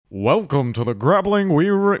Welcome to the Grappling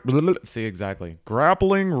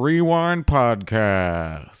Grappling Rewind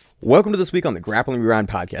Podcast. Welcome to this week on the Grappling Rewind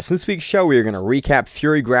Podcast. In this week's show, we are going to recap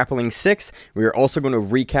Fury Grappling 6. We are also going to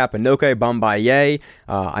recap Inoki Bambaye.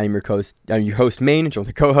 I am your host, Maine, joined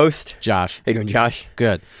with the co-host, Josh. How you doing, Josh?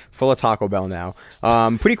 Good. Full of Taco Bell now.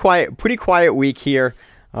 Pretty quiet week here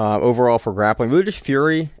overall for grappling. Really just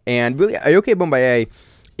Fury, and really Inoki Bambaye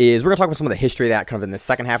is, we're going to talk about some of the history of that kind of in the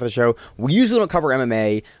second half of the show. We usually don't cover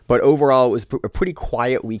MMA, but overall it was a pretty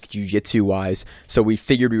quiet week jiu-jitsu wise, so we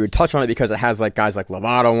figured we would touch on it because it has like guys like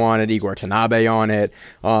Lovato on it, Igor Tanabe on it,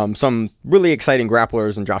 some really exciting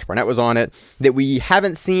grapplers, and Josh Barnett was on it that we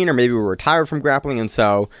haven't seen, or maybe we're retired from grappling, and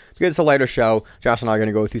so because it's a lighter show, Josh and I are going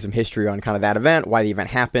to go through some history on kind of that event, why the event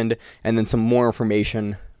happened, and then some more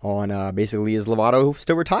information on basically is Lovato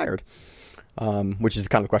still retired? Which is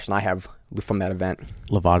kind of the question I have from that event.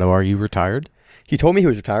 Lovato, are you retired? He told me he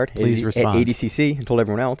was retired. Please respond. At ADCC and told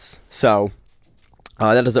everyone else. So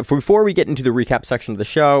that does it. Before we get into the recap section of the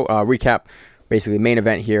show, recap basically the main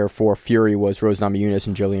event here for Fury was Rose Namajunas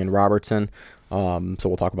and Jillian Robertson. So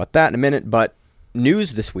we'll talk about that in a minute. But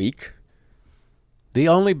news this week. The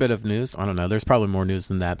only bit of news, I don't know, there's probably more news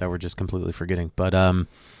than that we're just completely forgetting. But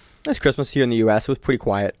it's Christmas here in the U.S. It was pretty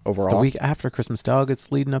quiet overall. It's the week after Christmas, dog.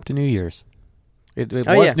 It's leading up to New Year's. It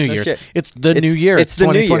was New Year's. Shit. It's the new year. It's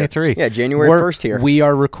 2023. Yeah, January 1st here. We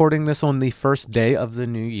are recording this on the first day of the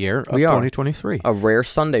new year of 2023. A rare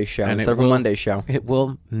Sunday show instead of a Monday show. It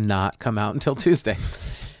will not come out until Tuesday.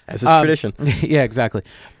 As is tradition. Yeah, exactly.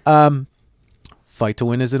 Fight to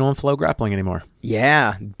Win isn't on Flow Grappling anymore.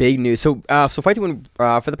 Yeah, big news. So Fight to Win,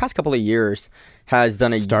 for the past couple of years, has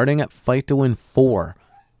done starting at Fight to Win 4.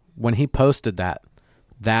 When he posted that,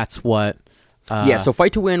 that's what... so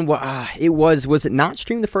Fight to Win, was it not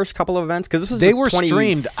streamed the first couple of events? Because this was they were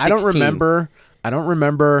streamed. I don't remember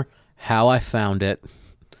how I found it,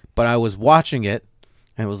 but I was watching it,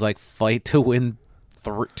 and it was like Fight to Win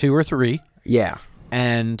 2 or 3. Yeah,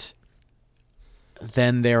 and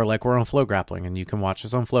then they were like, "We're on Flow Grappling, and you can watch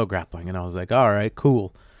us on Flow Grappling." And I was like, "All right,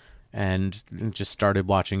 cool," and just started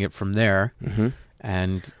watching it from there. Mm-hmm.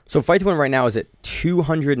 And so Fight to Win right now is at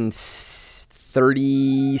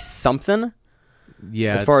 230 something.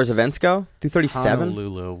 Yeah, as far as events go, 237.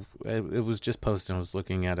 Honolulu. It was just posted. I was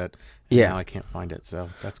looking at it. Yeah, now I can't find it. So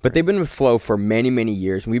that's great. But they've been with Flow for many, many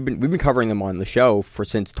years. We've been covering them on the show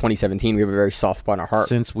since 2017. We have a very soft spot in our heart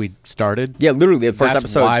since we started. Yeah, literally the first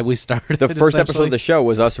episode. That's why we started. The first episode of the show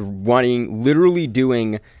was us literally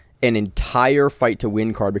doing an entire Fight to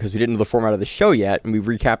Win card because we didn't know the format of the show yet, and we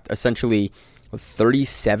recapped essentially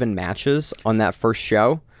 37 matches on that first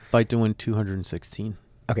show. Fight to Win 216.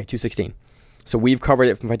 Okay, 216. So we've covered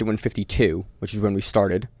it from Fight to Win 52, which is when we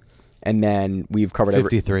started, and then we've covered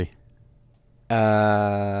 53.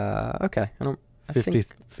 Okay,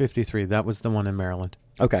 53. That was the one in Maryland.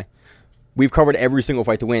 Okay, we've covered every single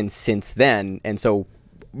Fight to Win since then, and so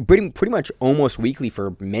pretty much almost weekly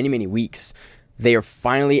for many, many weeks. They are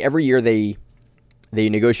finally every year they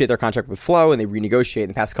negotiate their contract with Flow, and they renegotiate in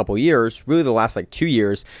the past couple of years. Really, the last 2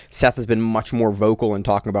 years, Seth has been much more vocal in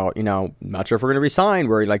talking about, not sure if we're going to resign.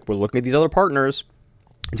 We're looking at these other partners.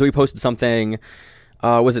 And so he posted something,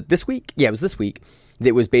 was it this week? Yeah, it was this week.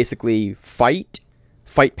 That was basically Fight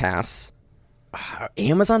Pass,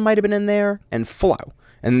 Amazon might have been in there, and Flow.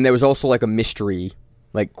 And then there was also a mystery,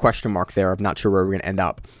 question mark there of not sure where we're going to end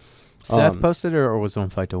up. Seth posted it, or was it on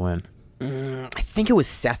Fight to Win? I think it was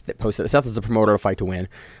Seth that posted it. Seth is the promoter of Fight to Win.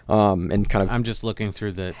 And kind of. I'm just looking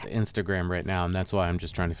through the Instagram right now, and that's why I'm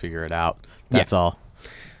just trying to figure it out. That's all.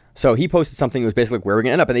 So he posted something that was basically where we're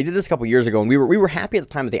going to end up. And they did this a couple years ago, and we were happy at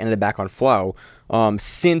the time that they ended back on Flow.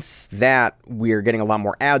 Since that, we're getting a lot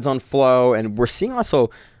more ads on Flow, and we're seeing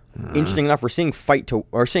also, interesting enough, we're seeing Fight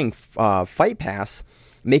Pass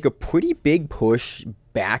make a pretty big push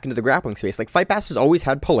back into the grappling space. Fight Pass has always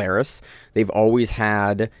had Polaris. They've always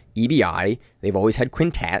had EBI. They've always had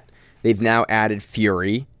Quintet. They've now added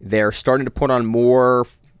Fury. They're starting to put on more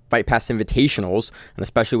Fight Pass invitationals, and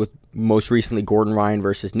especially with most recently Gordon Ryan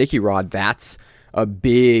versus Nicky Rod, that's a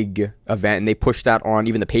big event, and they pushed that on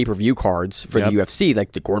even the pay-per-view cards for the UFC. The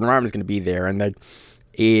Gordon Ryan is going to be there, and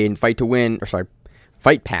in Fight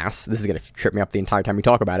Pass, this is going to trip me up the entire time we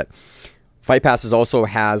talk about it. Fight Pass also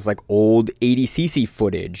has old ADCC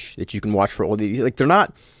footage that you can watch for old. They're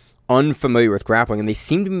not unfamiliar with grappling, and they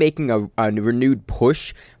seem to be making a renewed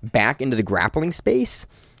push back into the grappling space,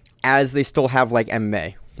 as they still have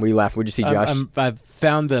MMA. What are you laughing? What'd you see, Josh? I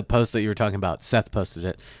found the post that you were talking about. Seth posted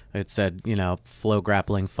it. It said, Flow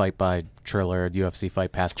Grappling Fight by Triller, UFC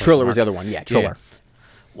Fight Pass. Triller was the other one. Yeah, Triller. Yeah.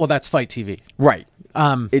 Well, that's Fight TV. Right.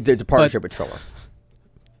 It's a partnership with Triller.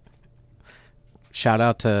 shout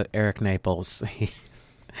out to Eric Naples.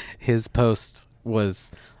 His post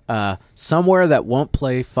was somewhere that won't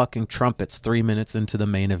play fucking trumpets 3 minutes into the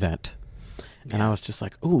main event. And I was just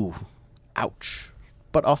like, ooh, ouch.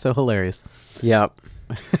 But also hilarious. Yep.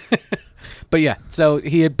 But yeah, so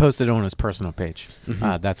he had posted on his personal page.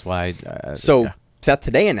 That's why. Seth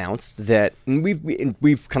today announced that, and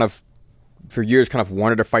we've kind of, for years, kind of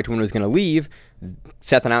wondered if Fight to Win was going to leave.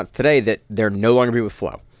 Seth announced today that they're no longer be with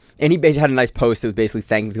Flow. And he basically had a nice post that was basically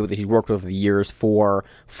thanking people that he's worked with over the years for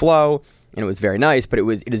Flow. And it was very nice, but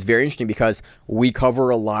it is very interesting because we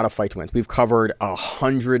cover a lot of Fight to Wins. We've covered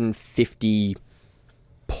 150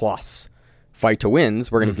 plus Fight to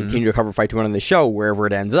Wins. We're going to continue to cover Fight to Win on the show wherever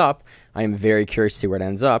it ends up. I am very curious to see where it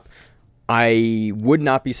ends up. I would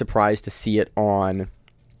not be surprised to see it on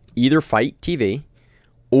either Fight TV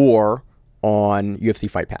or on UFC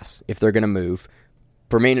Fight Pass if they're going to move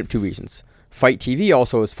for main 2 reasons. Fight TV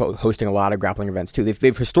also is hosting a lot of grappling events too.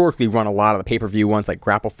 They've historically run a lot of the pay-per-view ones like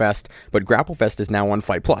GrappleFest, but GrappleFest is now on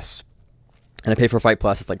Fight Plus. And I pay for Fight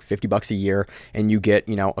Plus. It's like $50 a year, and you get,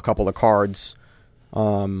 a couple of cards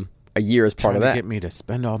a year as part of that. To get me to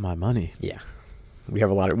spend all my money. Yeah. We have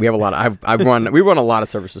a lot. We run a lot of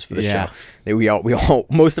services for this show. That we all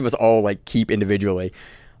most of us all like keep individually.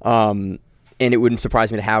 And it wouldn't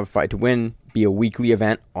surprise me to have Fight to Win be a weekly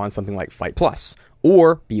event on something like Fight Plus,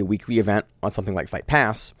 or be a weekly event on something like Fight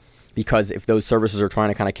Pass, because if those services are trying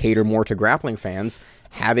to kind of cater more to grappling fans,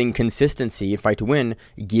 having consistency in Fight to Win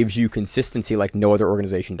gives you consistency like no other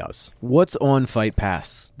organization does. What's on Fight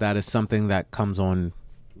Pass? That is something that comes on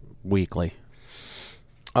weekly.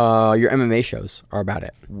 Your MMA shows are about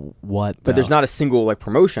it. What? But there's not a single like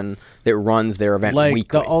promotion that runs their event weekly.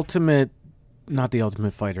 Like not the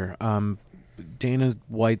Ultimate Fighter. Dana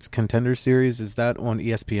White's Contender Series, is that on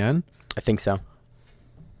ESPN? I think so.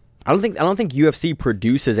 I don't think UFC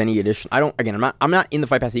produces any addition. I'm not in the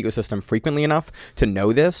Fight Pass ecosystem frequently enough to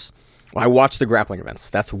know this. I watch the grappling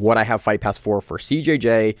events. That's what I have Fight Pass for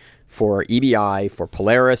CJJ, for EBI, for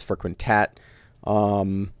Polaris, for Quintet,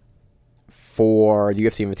 for the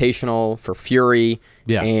UFC Invitational, for Fury.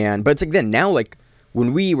 Yeah. But it's like then now, like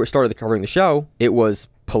when we started covering the show, it was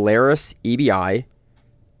Polaris, EBI,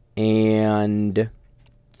 and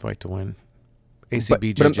Fight to Win.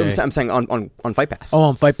 ACBJJ. But I'm saying on Fight Pass. Oh,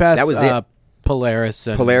 on Fight Pass, that was it. Polaris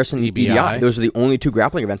and EBI. Those are the only 2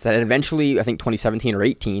 grappling events that eventually, I think 2017 or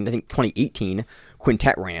 18, I think 2018,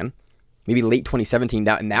 Quintet ran. Maybe late 2017,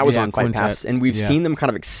 and that was on Fight Pass. And we've seen them kind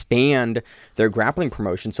of expand their grappling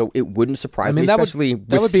promotion, so it wouldn't surprise me, especially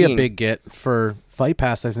that would be a big get for Fight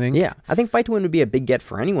Pass, I think. Yeah, I think Fight to Win would be a big get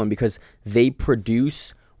for anyone because they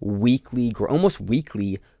produce almost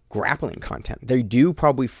weekly grappling content. They do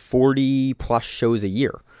probably 40 plus shows a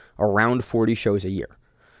year, around 40 shows a year.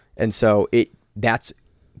 And so that's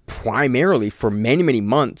primarily for many, many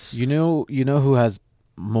months. You know who has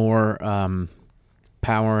more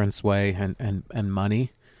power and sway and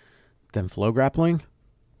money than Flow Grappling?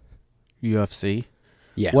 UFC.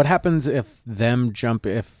 Yeah. What happens if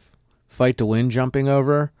Fight to Win jumping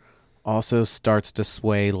over also starts to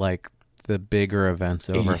sway like the bigger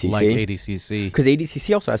events over, ADCC? like ADCC? Because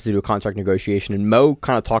ADCC also has to do a contract negotiation, and Mo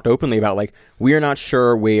kind of talked openly about like we are not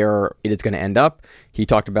sure where it is going to end up. He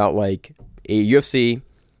talked about like a UFC,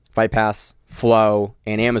 Fight Pass, Flow,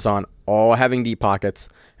 and Amazon all having deep pockets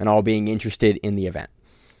and all being interested in the event.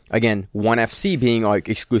 Again, ONE FC being like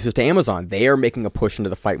exclusive to Amazon, they are making a push into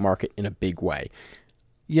the fight market in a big way.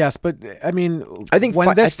 Yes, but I mean, I think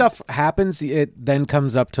when this stuff happens, it then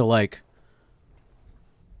comes up to like,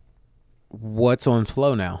 what's on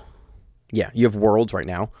Flow now? Yeah, you have Worlds right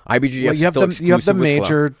now. IBJJF well, you have the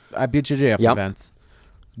major IBJJF events.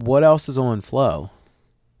 What else is on Flow?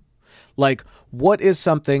 Like, what is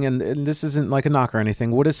something, and this isn't like a knock or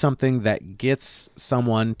anything, what is something that gets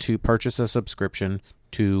someone to purchase a subscription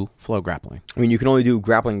to Flow Grappling? I mean, you can only do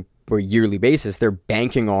grappling for a yearly basis. They're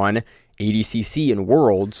banking on ADCC and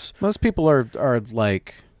Worlds. Most people are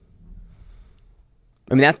like...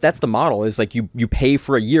 I mean, that's the model, is like you pay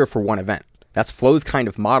for a year for one event. That's Flow's kind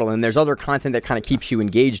of model, and there's other content that kind of keeps you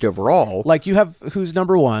engaged overall. Like you have Who's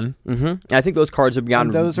Number One. Mm-hmm. And I think those cards have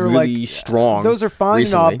gotten really strong. Those are fine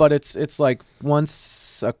recently. and all, but it's like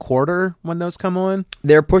once a quarter when those come on.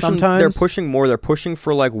 They're pushing. Sometimes. They're pushing more. They're pushing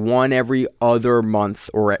for like one every other month,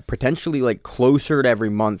 or potentially like closer to every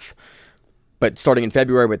month. But starting in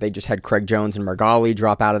February, but they just had Craig Jones and Margali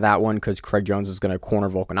drop out of that one because Craig Jones is going to corner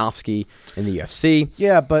Volkanovski in the UFC.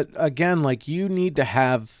 Yeah, but again, like you need to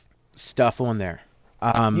have stuff on there.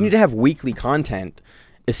 You need to have weekly content,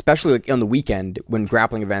 especially like on the weekend when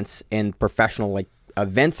grappling events and professional like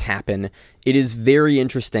events happen. It is very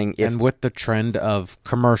interesting. And with the trend of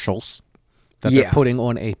commercials, that they're putting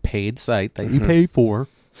on a paid site that you pay for.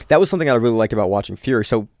 That was something I really liked about watching Fury.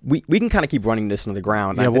 So we can kind of keep running this into the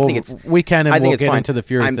ground. Yeah, we'll get into the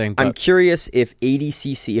Fury thing. But I'm curious if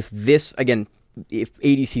ADCC, if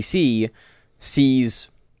ADCC sees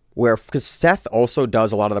where, because Seth also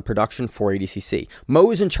does a lot of the production for ADCC.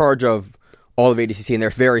 Mo is in charge of all of ADCC, and they're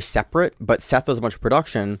very separate, but Seth does a bunch of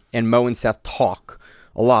production, and Mo and Seth talk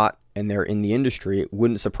a lot, and they're in the industry. It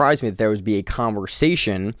wouldn't surprise me that there would be a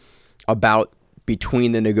conversation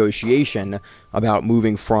between the negotiation about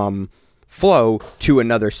moving from Flow to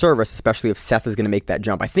another service, especially if Seth is going to make that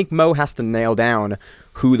jump. I think Mo has to nail down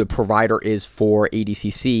who the provider is for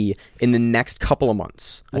ADCC in the next couple of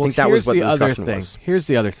months. I think that was what the discussion was. Here's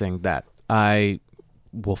the other thing that I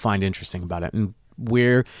will find interesting about it. And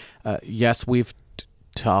we've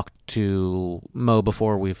talked to Mo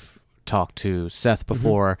before, we've talked to Seth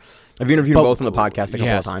before. I've interviewed both on the podcast a couple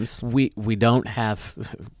of times. We don't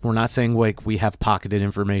have. We're not saying like we have pocketed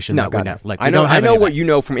information. No, that we know. Like I know what you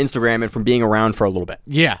know from Instagram and from being around for a little bit.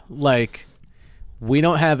 Yeah, like we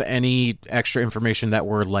don't have any extra information that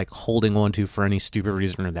we're like holding on to for any stupid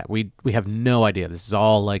reason or that. We have no idea. This is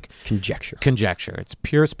all like Conjecture. It's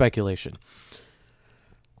pure speculation.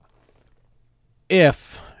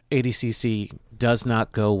 If ADCC does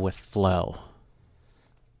not go with Flow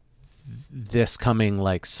this coming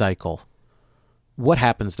like cycle, what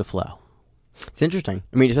happens to Flow? It's interesting.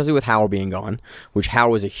 I mean, especially with Howell being gone, which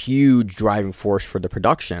Howell was a huge driving force for the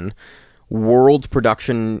production. World's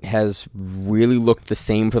production has really looked the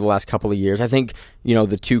same for the last couple of years. I think,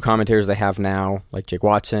 the two commentators they have now, like Jake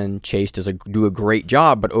Watson, Chase, do a great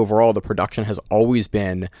job, but overall the production has always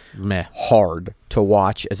been hard to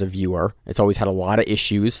watch as a viewer. It's always had a lot of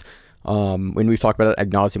issues. When we've talked about it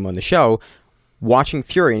ad nauseum on the show, watching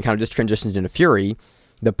Fury and kind of just transitions into Fury,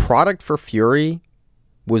 the product for Fury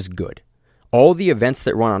was good. All the events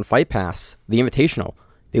that run on Fight Pass, the Invitational,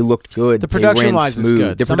 they looked good. The production-wise is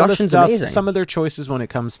good. The production's amazing. Some of their choices when it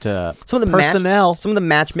comes to some of the personnel. Some of the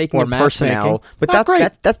matchmaking and personnel. But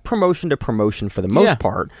that's promotion to promotion for the most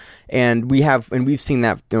part. And we've seen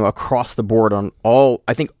that across the board on all.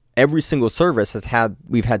 I think every single service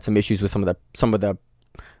we've had some issues with some of the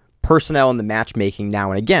personnel and the matchmaking now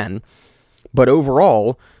and again. But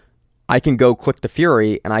overall, I can go click the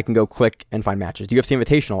Fury, and I can go click and find matches. The UFC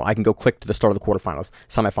Invitational, I can go click to the start of the quarterfinals,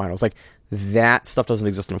 semifinals. Like, that stuff doesn't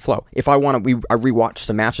exist in Flow. If I want to, I rewatch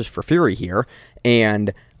some matches for Fury here,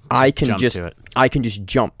 and I can just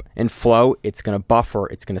jump. In Flow, it's going to buffer,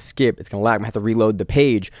 it's going to skip, it's going to lag. I'm going to have to reload the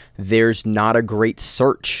page. There's not a great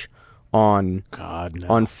search on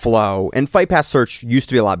Flow. And Fight Pass search used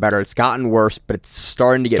to be a lot better. It's gotten worse, but it's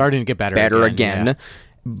starting to get better again. Yeah.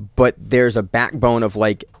 But there's a backbone of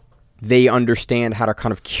like they understand how to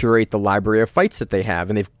kind of curate the library of fights that they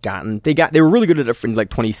have, and they were really good at it in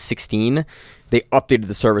like 2016. They updated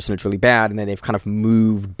the service and it's really bad, and then they've kind of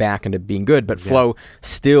moved back into being good. But Flow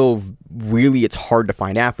still really, it's hard to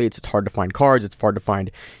find athletes, it's hard to find cards, it's hard to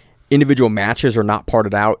find individual matches are not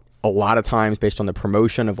parted out a lot of times based on the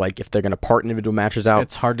promotion of like if they're going to part individual matches out.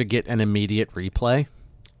 It's hard to get an immediate replay.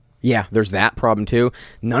 Yeah, there's that problem too.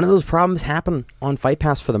 None of those problems happen on Fight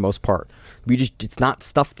Pass for the most part. It's not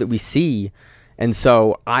stuff that we see. And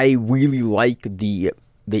so I really like the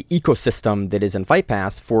ecosystem that is in Fight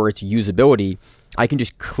Pass for its usability. I can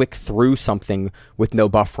just click through something with no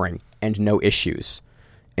buffering and no issues.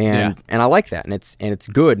 And I like that. And it's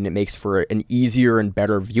good, and it makes for an easier and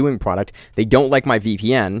better viewing product. They don't like my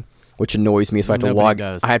VPN, which annoys me, so I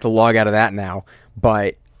have to log out of that now.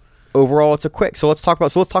 But overall, it's a quick. So let's talk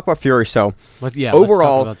about Fury. So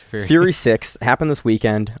overall, Fury 6 happened this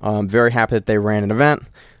weekend. Very happy that they ran an event.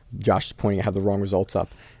 Josh is pointing. I have the wrong results up.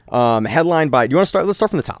 Headlined by. Do you want to start? Let's start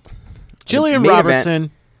from the top. Jillian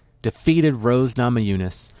Robertson defeated Rose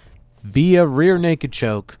Namajunas via rear naked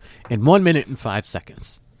choke in 1 minute and 5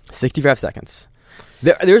 seconds. 65 seconds.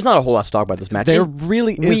 There's not a whole lot to talk about this match. There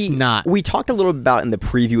really is not. We talked a little bit about in the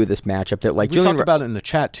preview of this matchup that like we talked about it in the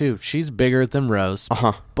chat too. She's bigger than Rose,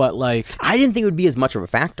 but like I didn't think it would be as much of a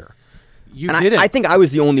factor. Didn't. I think I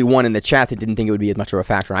was the only one in the chat that didn't think it would be as much of a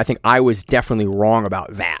factor. And I think I was definitely wrong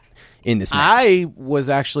about that in this match. I was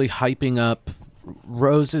actually hyping up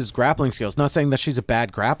Rose's grappling skills. Not saying that she's a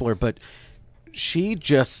bad grappler, but she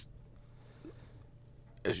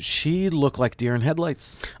looked like deer in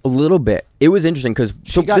headlights. A little bit. It was interesting because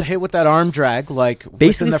she got hit with that arm drag like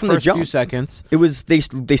basically within the first few seconds. It was they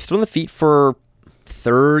stood on the feet for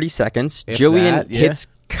 30 seconds. Jillian hits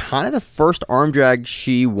kind of the first arm drag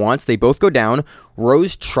she wants. They both go down.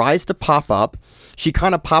 Rose tries to pop up. She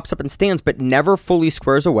kind of pops up and stands, but never fully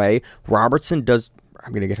squares away. Robertson does.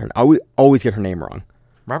 I'm gonna get her. I always get her name wrong.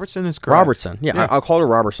 Robertson is correct. Robertson. Yeah. I'll call her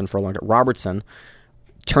Robertson for a long time. Robertson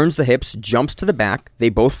turns the hips, jumps to the back. They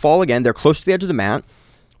both fall again. They're close to the edge of the mat.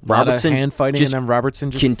 Robertson hand fighting, and then Robertson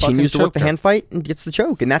just continues to work the hand fight and gets the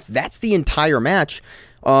choke, and that's the entire match.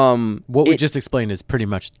 What we just explained is pretty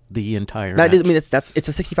much the entire match. I mean, it's a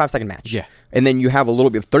 65-second match. Yeah, and then you have a little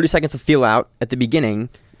bit of 30 seconds of feel out at the beginning,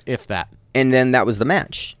 if that, and then that was the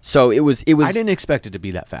match. So it was. I didn't expect it to be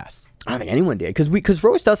that fast. I don't think anyone did because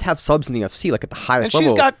Rose does have subs in the UFC, like at the highest level.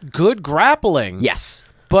 And she's got good grappling. Yes.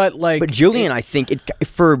 But Jillian, I think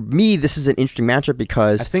for me, this is an interesting matchup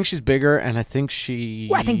because I think she's bigger, and I think she.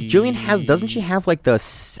 Well, I think Jillian doesn't she have like the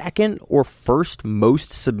second or first most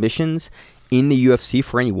submissions in the UFC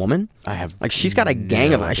for any woman? I have she's got a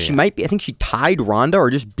gang of them. She might be. I think she tied Ronda or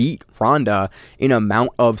just beat Ronda in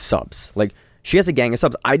amount of subs. Like she has a gang of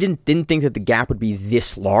subs. I didn't think that the gap would be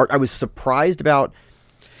this large. I was surprised about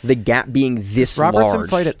the gap being this large. Robertson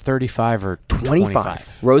fight at 35 or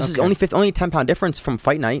 25? Rose is only a 10-pound difference from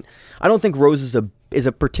fight night. I don't think Rose is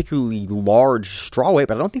a particularly large strawweight,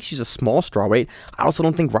 but I don't think she's a small strawweight. I also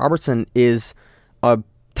don't think Robertson is a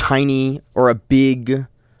tiny or a big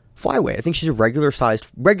flyweight. I think she's a regular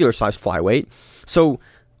sized flyweight. So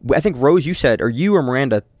I think Rose, you said, or you or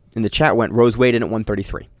Miranda in the chat went Rose weighed in at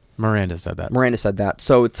 133. Miranda said that.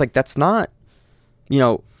 So it's like that's not,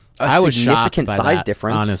 I was significant shocked by size that,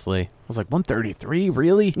 difference. Honestly, I was like 133,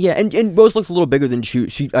 really? Yeah, and Rose looked a little bigger than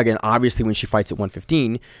she again. Obviously, when she fights at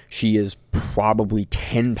 115, she is probably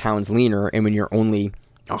 10 pounds leaner, and when you're only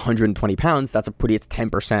 120 pounds, it's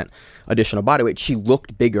 10% additional body weight. She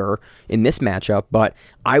looked bigger in this matchup, but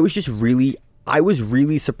I was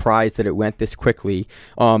really surprised that it went this quickly.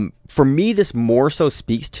 For me, this more so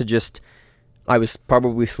speaks to just. I was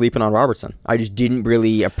probably sleeping on Robertson. I just didn't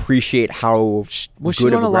really appreciate how was she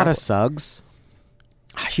on a lot of SUGs.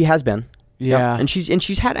 She has been, yeah, and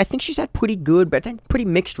she's had. I think she's had pretty good, but I think pretty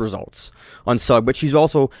mixed results on SUG. But she's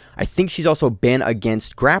also been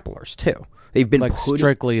against grapplers too. They've been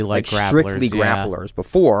strictly grapplers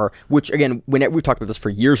before. Which again, we've talked about this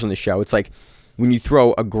for years on the show. It's like when you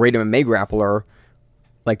throw a great MMA grappler.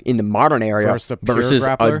 Like in the modern area versus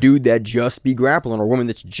a dude that just be grappling or a woman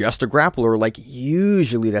that's just a grappler, like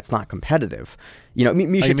usually that's not competitive.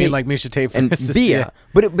 Miesha Tate, like Miesha Tate and Bia.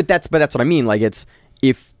 Yeah. But that's what I mean. Like it's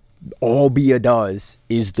if all Bia does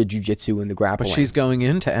is the jiu-jitsu and the grappling. But she's going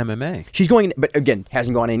into MMA. She's going, but again,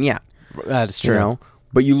 hasn't gone in yet. That's true.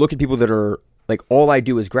 But you look at people that are like, all I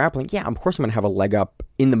do is grappling. Yeah, of course I'm going to have a leg up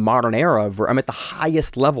in the modern era where I'm at the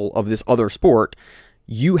highest level of this other sport.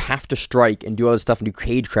 You have to strike and do all this stuff and do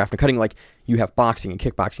cage craft and cutting. Like you have boxing and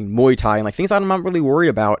kickboxing, Muay Thai, and like things I'm not really worried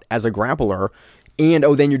about as a grappler. And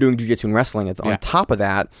then you're doing jiu-jitsu and wrestling. On top of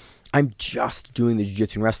that, I'm just doing the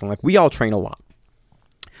jiu-jitsu and wrestling. Like we all train a lot.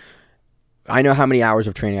 I know how many hours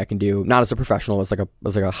of training I can do, not as a professional, as like a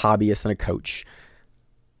hobbyist and a coach.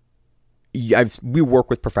 We work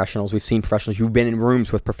with professionals. We've seen professionals. You've been in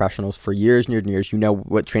rooms with professionals for years and years and years. You know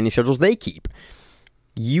what training schedules they keep.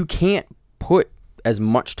 You can't put as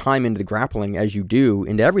much time into the grappling as you do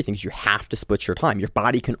into everything. You have to split your time. Your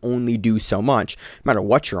body can only do so much, no matter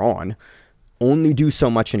what you're on, only do so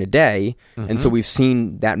much in a day. Mm-hmm. And so we've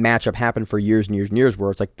seen that matchup happen for years and years and years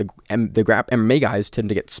where it's like the MMA guys tend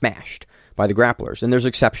to get smashed by the grapplers. And there's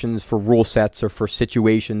exceptions for rule sets or for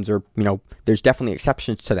situations or, there's definitely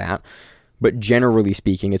exceptions to that. But generally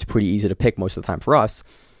speaking, it's pretty easy to pick most of the time for us.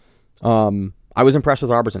 I was impressed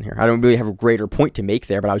with Robertson here. I don't really have a greater point to make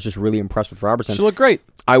there, but I was just really impressed with Robertson. She looked great.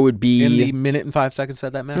 I would be in the minute and 5 seconds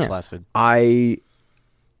that match lasted. I'm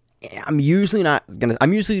usually not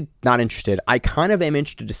interested. I kind of am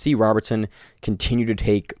interested to see Robertson continue to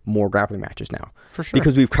take more grappling matches now. For sure.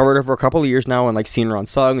 Because we've covered her for a couple of years now and like seen her on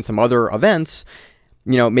SUG and some other events.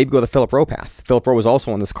 Maybe go the Philip Rowe path. Philip Rowe was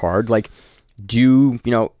also on this card. Like, you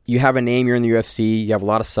have a name, you're in the UFC, you have a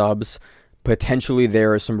lot of subs. Potentially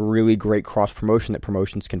there is some really great cross promotion that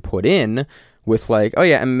promotions can put in with like, oh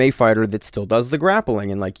yeah, MMA fighter that still does the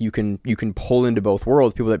grappling, and like you can pull into both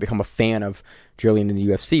worlds. People that become a fan of Jillian in the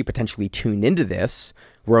UFC potentially tuned into this.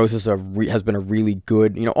 Rose has been a really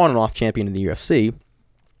good on and off champion in the UFC.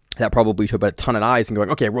 That probably took a ton of eyes and going,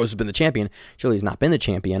 okay, Rose has been the champion. Jillian's not been the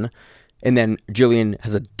champion. And then Jillian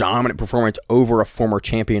has a dominant performance over a former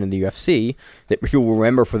champion in the UFC that people will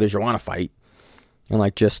remember for the Joanna fight, and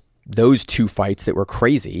like just those two fights that were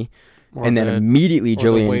crazy. And then immediately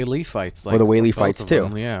Jillian... Or the Weili fights. Or the Weili fights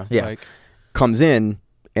too. Yeah. Comes in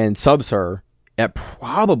and subs her. It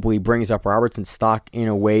probably brings up Robertson's stock in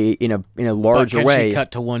a way, in a larger way. Can she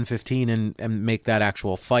cut to 115 and make that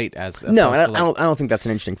actual fight as... No, I don't think that's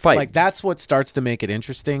an interesting fight. Like, that's what starts to make it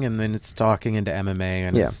interesting, and then it's talking into MMA,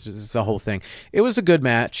 and it's a whole thing. It was a good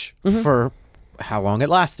match for how long it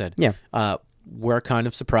lasted. Yeah. We're kind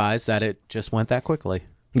of surprised that it just went that quickly.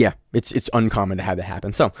 Yeah, it's uncommon to have that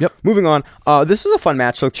happen. So, Yep. Moving on. This was a fun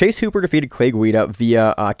match. So, Chase Hooper defeated Clay Guida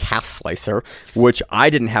via calf slicer, which I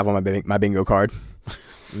didn't have on my bingo card.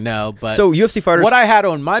 No, but so UFC fighters. What I had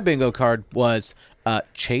on my bingo card was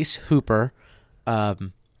Chase Hooper.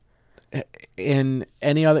 In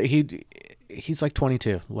any other, he's like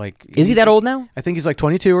 22. Like, is he that old now? I think he's like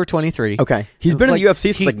 22 or 23. Okay, he's been in the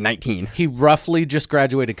UFC since like 19. He roughly just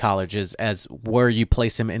graduated college, as where you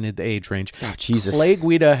place him in the age range. Oh, Jesus. Clay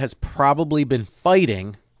Guida has probably been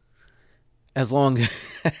fighting as long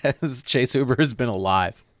as Chase Hooper has been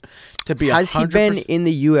alive. To be has he been in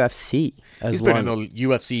the UFC? He's been in the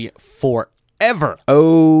UFC forever.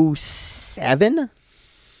 07?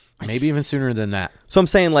 Maybe even sooner than that. So I'm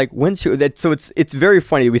saying, like, so it's very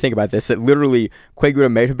funny that we think about this, that literally Clay Guida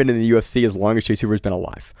may have been in the UFC as long as Chase Hooper's been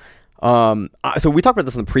alive. So we talked about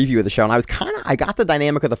this in the preview of the show, and I got the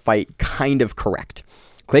dynamic of the fight kind of correct.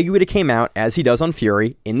 Clay Guida came out, as he does on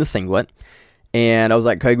Fury, in the singlet, and I was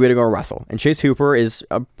like, Clay Guida gonna wrestle. And Chase Hooper is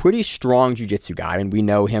a pretty strong jiu-jitsu guy, and we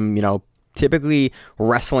know him, typically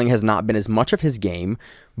wrestling has not been as much of his game,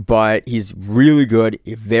 but he's really good,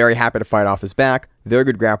 very happy to fight off his back, very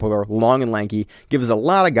good grappler, long and lanky, gives a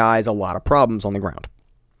lot of guys a lot of problems on the ground.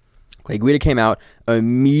 Clay Guida came out,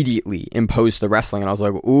 immediately imposed the wrestling, and I was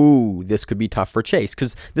like, ooh, this could be tough for Chase,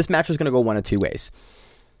 because this match was going to go one of two ways.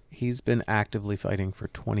 He's been actively fighting for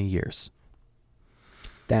 20 years.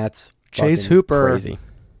 That's Chase Hooper crazy.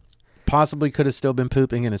 Possibly could have still been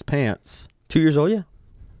pooping in his pants. 2 years old, yeah.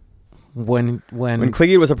 When Clay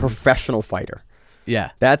Guida was a professional fighter.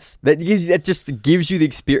 Yeah. That just gives you the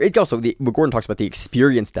experience. It also, what Gordon talks about, the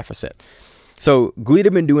experience deficit. So Guida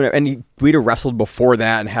had been doing it, and Guida wrestled before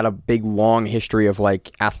that and had a big, long history of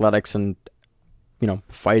like athletics and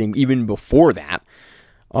fighting even before that.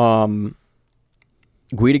 Guida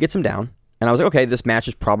gets him down, and I was like, okay, this match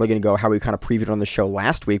is probably going to go how we kind of previewed on the show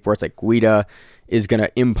last week, where it's like Guida is going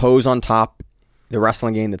to impose on top the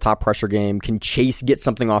wrestling game, the top pressure game. Can Chase get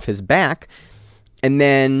something off his back? And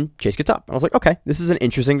then Chase gets up. And I was like, okay, this is an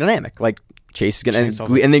interesting dynamic. Like, Chase is going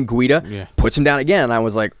to... And then Guida puts him down again. And I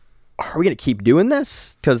was like, are we going to keep doing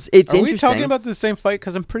this? Because it's interesting. Are we talking about the same fight?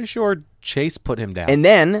 Because I'm pretty sure Chase put him down. And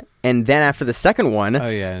then after the second one,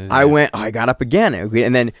 I got up again.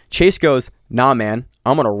 And then Chase goes, nah, man,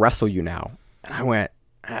 I'm going to wrestle you now. And I went,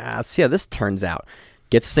 let's see how this turns out.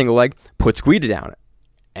 Gets a single leg, puts Guida down.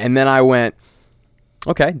 And then I went...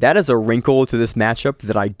 okay, that is a wrinkle to this matchup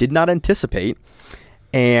that I did not anticipate.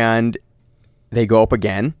 And they go up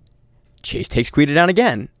again. Chase takes Guida down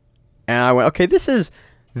again. And I went, okay, this is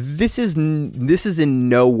in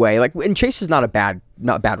no way like, and Chase is not a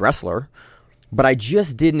bad wrestler, but I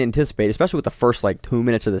just didn't anticipate, especially with the first 2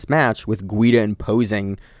 minutes of this match with Guida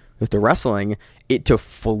imposing with the wrestling, it to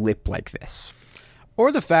flip like this.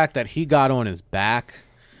 Or the fact that he got on his back,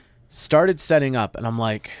 started setting up, and I'm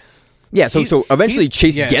like, yeah, so eventually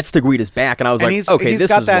Chase gets to Guida's back, and I was like, okay,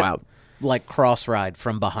 this is wild. Like cross ride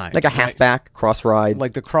from behind. Like a halfback cross ride.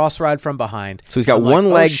 Like the cross ride from behind. So he's got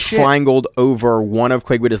one leg triangled over one of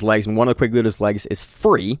Clay Guida's legs, and one of Clay Guida's legs is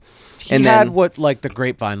free. He had the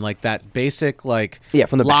grapevine, like that basic, from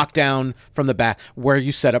the lockdown from the back where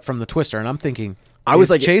you set up from the twister. And I'm thinking, I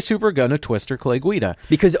was like, Chase Hooper gonna twister Clay Guida?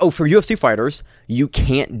 Because for UFC fighters, you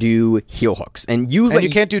can't do heel hooks, and you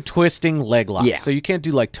can't do twisting leg locks. Yeah. So you can't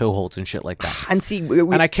do toe holds and shit like that. And see,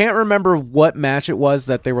 and I can't remember what match it was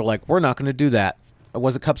that they were like, we're not going to do that.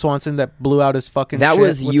 Was it Cub Swanson that blew out his fucking? That shit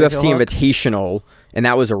was with UFC Invitational, and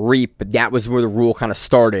that was a reap. But that was where the rule kind of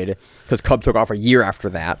started because Cub took off a year after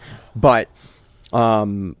that. But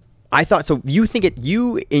I thought so. You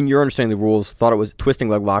in your understanding of the rules, thought it was twisting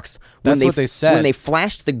leg locks. That's what they said. When they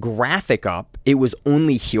flashed the graphic up, it was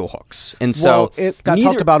only heel hooks, and so it got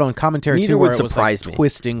talked about on commentary too, where it was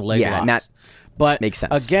twisting leg locks. But makes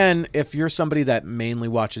sense. Again, if you're somebody that mainly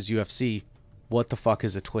watches UFC, what the fuck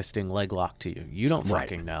is a twisting leg lock to you? You don't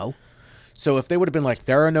fucking know. So if they would have been like,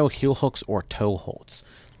 there are no heel hooks or toe holds,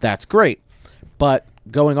 that's great. But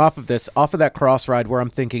going off of that cross ride where I'm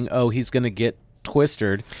thinking, oh, he's going to get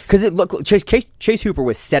twistered, because it looked Chase Hooper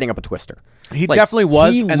was setting up a twister. He definitely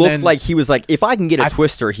was. He looked like he was like, if I can get a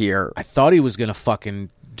twister here. I thought he was gonna fucking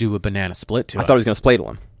do a banana split to it. I thought he was gonna spladle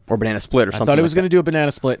him or banana split or something. I thought he was gonna do a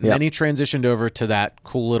banana split, and then he transitioned over to that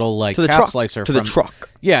cool little calf slicer to the truck.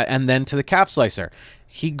 Yeah, and then to the calf slicer.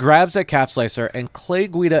 He grabs that calf slicer, and Clay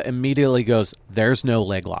Guida immediately goes, there's no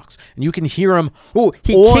leg locks. And you can hear him. Oh,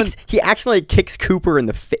 he actually kicks Cooper in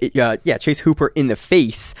the Chase Hooper in the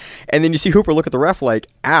face. And then you see Hooper look at the ref like,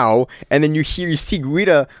 ow. And then you see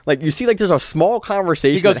Guida, there's a small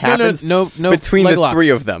conversation that happens no between the locks. three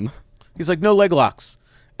of them. He's like, no leg locks.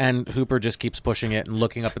 And Hooper just keeps pushing it and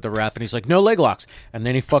looking up at the ref, and he's like, no leg locks. And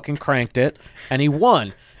then he fucking cranked it, and he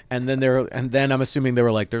won. And then I'm assuming they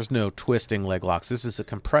were like, there's no twisting leg locks. This is a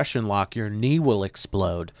compression lock. Your knee will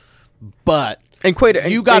explode. But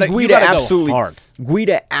you gotta go hard.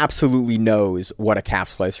 Guida absolutely knows what a calf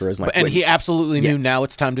slicer is. And he absolutely knew now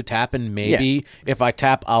it's time to tap, and maybe if I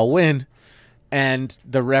tap, I'll win. And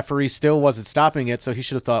the referee still wasn't stopping it, so he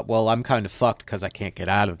should have thought, well, I'm kind of fucked because I can't get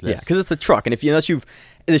out of this. Yeah, because it's the truck. And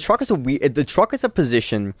the truck is a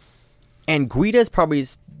position, and Guida's probably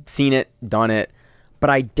seen it, done it, but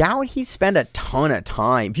I doubt he's spent a ton of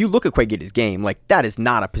time. If you look at Quay Guida's game, like, that is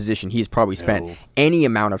not a position he's probably spent any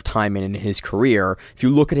amount of time in his career. If you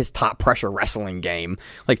look at his top pressure wrestling game,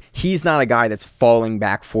 like, he's not a guy that's falling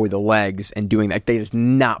back for the legs and doing that. That is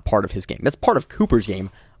not part of his game. That's part of Cooper's game,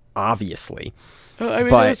 obviously. I mean,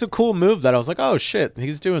 it was a cool move that I was like, oh, shit,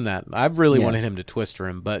 he's doing that. I really wanted him to twister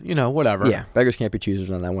him, but, whatever. Yeah, beggars can't be choosers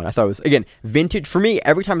on that one. I thought it was, again, vintage. For me,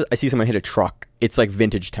 every time I see someone hit a truck, it's like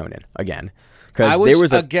vintage Tonin again. I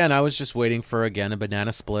was just waiting for, a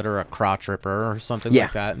banana split or a crotch ripper or something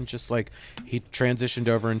like that, and just like he transitioned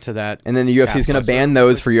over into that. And then the UFC is going to ban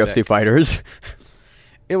those for UFC fighters.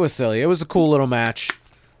 It was silly. It was a cool little match.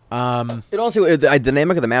 The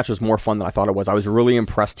dynamic of the match was more fun than I thought it was. I was really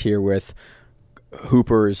impressed here with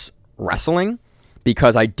Hooper's wrestling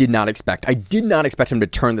because I did not expect him to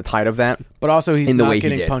turn the tide of that. But also, he's not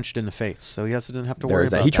getting punched in the face, so he didn't have to worry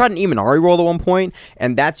about that. He tried an Imanari roll at one point,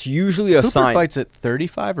 and that's usually a sign. Hooper fights at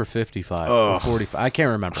 35 or 55 or 45. I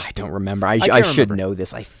can't remember. I don't remember. I should know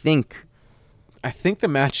this. I think the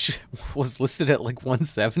match was listed at like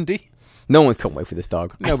 170. No one's coming away for this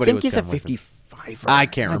dog. Nobody I think he's a 55. I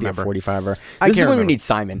can't remember. 45er. This is when we need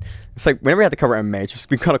Simon. It's like whenever we have to cover MMA,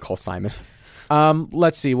 we gotta call Simon.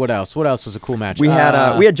 Let's see what else. What else was a cool match? We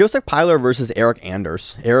had Joseph Pilar versus Eric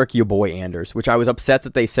Anders. Eric your boy Anders, which I was upset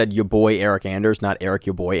that they said your boy Eric Anders, not Eric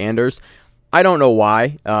your boy Anders. I don't know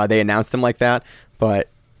why they announced him like that, but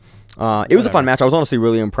it was a fun match. I was honestly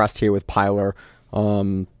really impressed here with Pilar.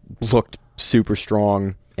 Looked super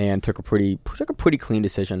strong and took a pretty clean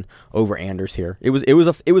decision over Anders here. It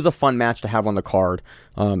was a fun match to have on the card,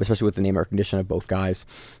 especially with the name recognition of both guys.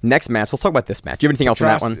 Next match, let's talk about this match. Do you have anything else on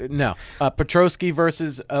that one? No. Petrosky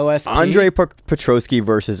versus OSP. Andre Petrosky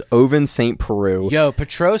versus Ovince St. Peru. Yo,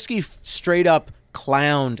 Petrosky straight up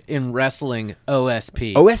clowned in wrestling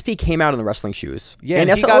OSP. OSP came out in the wrestling shoes. Yeah, and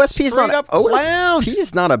he got straight up clowned. OSP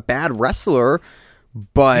is not a bad wrestler.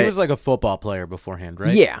 But he was like a football player beforehand,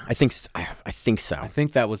 right? Yeah, I think so. I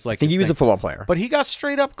think that was like. I think he was a football player, but he got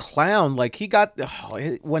straight up clown. Like he got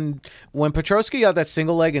when Petrosky got that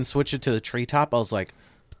single leg and switched it to the treetop. I was like,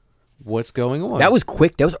 "What's going on?" That was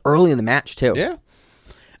quick. That was early in the match too. Yeah,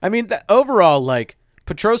 I mean, overall, like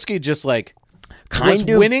Petrosky just like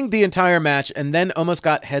winning the entire match, and then almost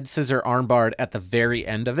got head scissor armbarred at the very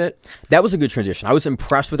end of it. That was a good transition. I was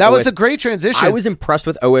impressed with that. Was a great transition. I was impressed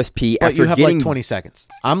with OSP. But you have like 20 seconds.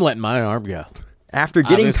 I'm letting my arm go. After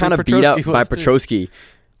getting kind of beat up by Petrosky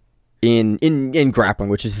in grappling,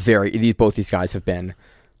 which is both these guys have been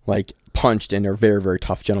like punched and they're very, very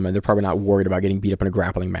tough gentlemen. They're probably not worried about getting beat up in a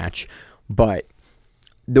grappling match. But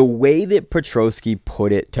the way that Petrosky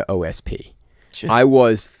put it to OSP, I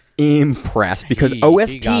was impressed because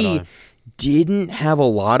OSP didn't have a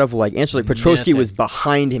lot of like answers. Like Petrosky was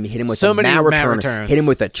behind him. He hit him with so many mat returns. Hit him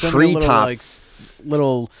with a treetop.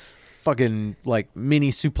 Little fucking like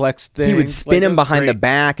mini suplex thing. He would spin him behind the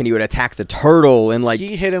back and he would attack the turtle and like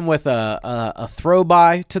he hit him with a throw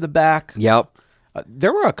by to the back. Yep.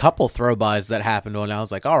 There were a couple throw bys that happened when I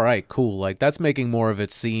was like, all right, cool. Like that's making more of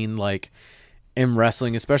it seen like in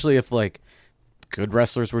wrestling, especially if like good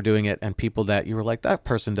wrestlers were doing it and people that you were like, that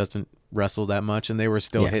person doesn't wrestle that much, and they were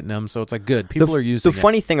still hitting them. So it's like good. People are using it. The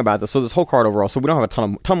funny thing about this, so this whole card overall, so we don't have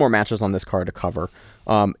a ton more matches on this card to cover.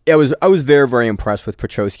 I was very, very impressed with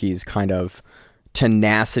Petrosky's kind of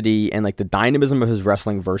tenacity and like the dynamism of his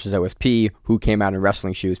wrestling versus OSP, who came out in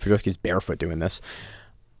wrestling shoes. Petrosky's barefoot doing this.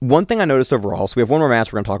 One thing I noticed overall, so we have one more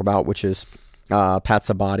match we're going to talk about, which is Pat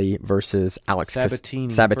Sabati versus Alex Sabatini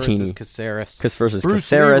versus Caceres. Versus Bruce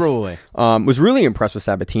Caceres. Leroy. Was really impressed with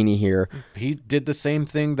Sabatini here. He did the same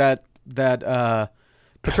thing that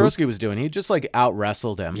Petrosky was doing. He just like out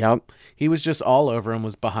wrestled him. Yep. He was just all over him,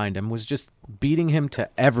 was behind him, was just beating him to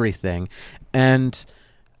everything. And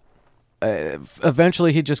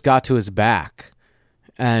eventually he just got to his back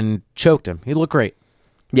and choked him. He looked great.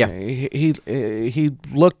 Yeah, he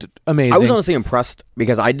looked amazing. I was honestly impressed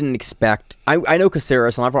because I didn't expect. I know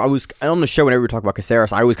Caceres, and I was on the show whenever we talk about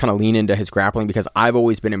Caceres. I always kind of lean into his grappling because I've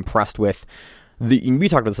always been impressed with we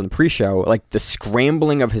talked about this on the pre-show, like the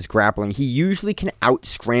scrambling of his grappling, he usually can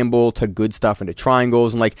out-scramble to good stuff into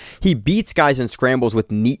triangles, and like he beats guys in scrambles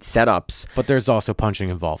with neat setups. But there's also punching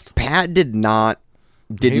involved. Pat did not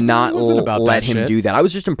let him do that. I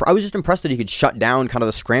was just impressed that he could shut down kind of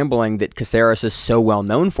the scrambling that Caceres is so well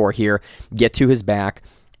known for here, get to his back,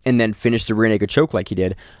 and then finish the rear naked choke like he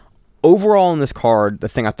did. Overall in this card, the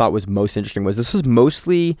thing I thought was most interesting was this was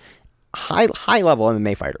mostly high-level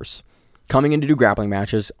MMA fighters coming in to do grappling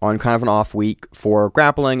matches on kind of an off week for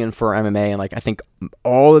grappling and for MMA. And like I think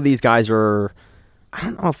all of these guys are,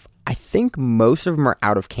 I think most of them are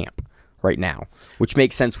out of camp right now, which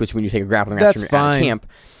makes sense. Which when you take a grappling match, that's fine. Out of camp.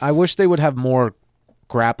 I wish they would have more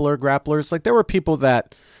grapplers. Like there were people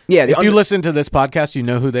that, if you listen to this podcast, you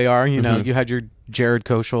know who they are. You know, you had your Jared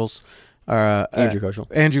Koshals. Andrew Koshal.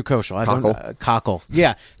 Andrew Koshal. Cockle.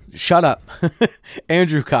 Yeah. Shut up.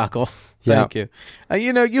 Andrew Cockle. Thank you.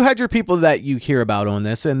 You had your people that you hear about on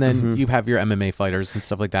this, and then you have your MMA fighters and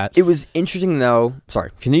stuff like that. It was interesting, though.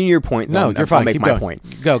 Sorry, continue your point. No, you're fine. I'll make Keep my going.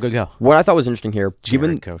 point. Go. What I thought was interesting here,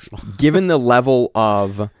 given the level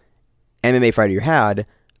of MMA fighter you had,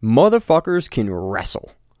 motherfuckers can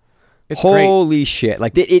wrestle. It's Holy great. shit.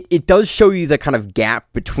 Like, it does show you the kind of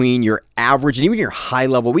gap between your average and even your high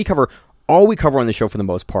level. All we cover on the show for the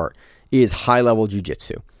most part is high level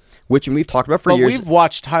jiu-jitsu. Which we've talked about for years. We've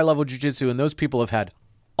watched high-level jiu-jitsu, and those people have had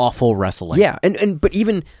awful wrestling. Yeah, but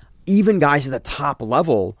even guys at the top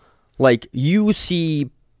level, like you see,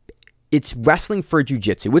 it's wrestling for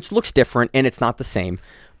jiu-jitsu, which looks different, and it's not the same.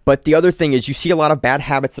 But the other thing is you see a lot of bad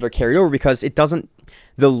habits that are carried over because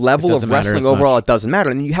the level of wrestling overall, it doesn't matter.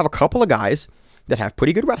 And then you have a couple of guys that have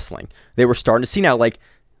pretty good wrestling. They were starting to see now, like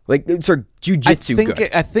it's our jiu-jitsu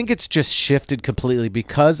good. I think it's just shifted completely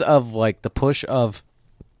because of like the push of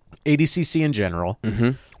ADCC in general,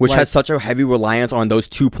 which has such a heavy reliance on those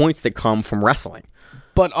 2 points that come from wrestling.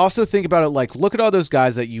 But also think about it, like look at all those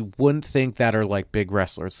guys that you wouldn't think that are like big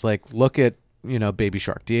wrestlers. Like look at Baby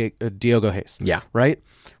Shark, Diogo Hayes. Yeah, right.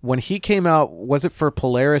 When he came out, was it for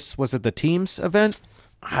Polaris? Was it the teams event?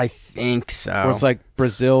 I think so. It was like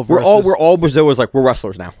Brazil versus... We're all Brazil was like we're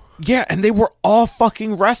wrestlers now. Yeah, and they were all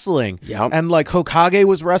fucking wrestling. Yep. And like Hokage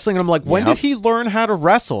was wrestling, and I'm like, when did he learn how to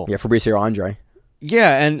wrestle? Yeah, Fabricio Andre.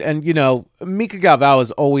 Yeah, and Mika Galvao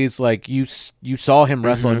is always like you saw him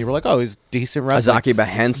wrestle and you were like, oh, he's decent wrestling. Azaki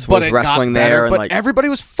Bahens was wrestling there, but like everybody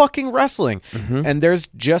was fucking wrestling. And there's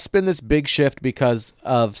just been this big shift because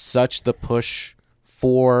of such the push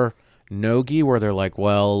for Nogi, where they're like,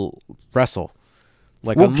 well, wrestle.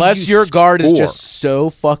 Like unless your guard is just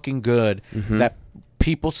so fucking good that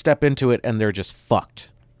people step into it and they're just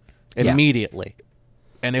fucked immediately.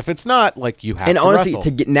 And if it's not, like, you have to honestly, wrestle.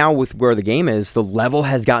 to get now with where the game is, the level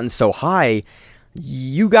has gotten so high.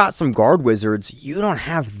 You got some guard wizards. You don't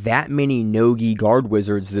have that many Nogi guard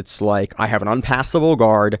wizards that's like, I have an unpassable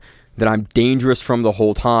guard that I'm dangerous from the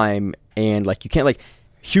whole time. And, like, you can't, like,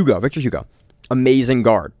 Victor Hugo, amazing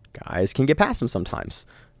guard. Guys can get past him sometimes.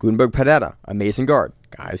 Gutenberg Pereira, amazing guard.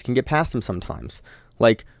 Guys can get past him sometimes.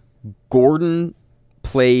 Like, Gordon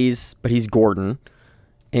plays, but he's Gordon.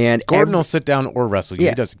 And Gordon will sit down or wrestle you.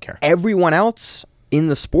 He doesn't care. Everyone else in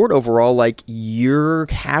the sport overall, like, you're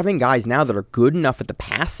having guys now that are good enough at the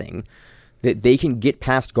passing that they can get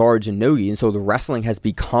past guards and Nogi. And so the wrestling has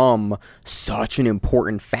become such an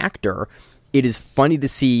important factor. It is funny to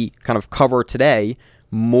see kind of cover today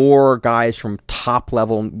more guys from top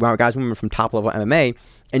level, guys and women from top level MMA,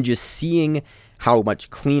 and just seeing how much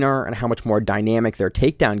cleaner and how much more dynamic their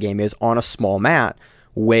takedown game is on a small mat,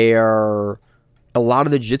 where a lot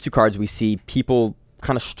of the jiu-jitsu cards we see, people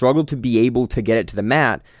kind of struggle to be able to get it to the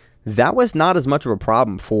mat. That was not as much of a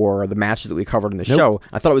problem for the matches that we covered in the show.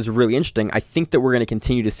 I thought it was really interesting. I think that we're going to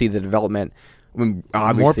continue to see the development.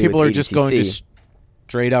 More people are just going to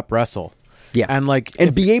straight up wrestle. Yeah.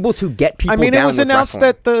 And be able to get people down. It was announced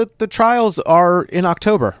that the trials are in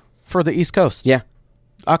October for the East Coast. Yeah.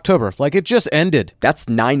 October. Like, it just ended. That's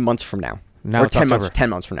 9 months from now. Or 10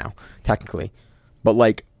 months from now, technically. But,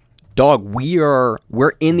 like, dog, we're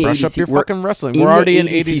in the Brush ADC. up your fucking wrestling. We're already in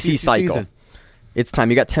ADCC cycle. Season. It's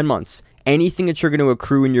time. You got 10 months. Anything that you're going to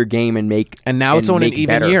accrue in your game and make... And now it's on an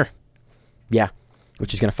even year. Yeah.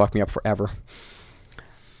 Which is going to fuck me up forever.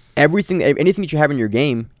 Anything that you have in your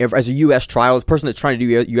game, as a U.S. trials, person that's trying to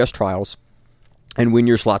do U.S. trials and win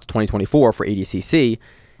your slot to 2024 for ADCC,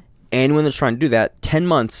 anyone that's trying to do that, 10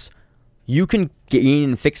 months, you can get in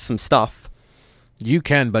and fix some stuff. You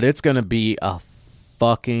can, but it's going to be a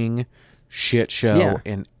fucking shit show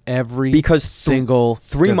in every single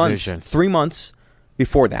 3 months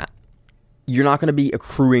before that, you're not going to be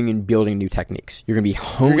accruing and building new techniques. You're going to be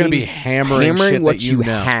honing. You're going to be hammering shit what that you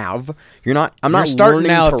know. have. You're not. I'm You're not starting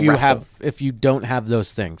learning now to if you wrestle. if you don't have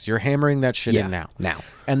those things. You're hammering that shit in now.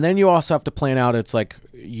 And then you also have to plan out. It's like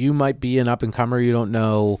you might be an up and comer. You don't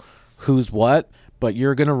know who's what, but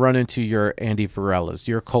you're going to run into your Andy Varellas,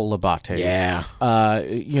 your Cole Labates. Yeah.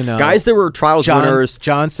 Guys that were trials winners,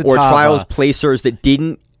 John or Satava. trials placers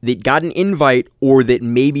that got an invite or that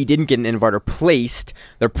maybe didn't get an invite or placed.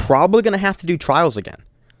 They're probably going to have to do trials again.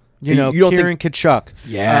 You don't Kieran Kachuk.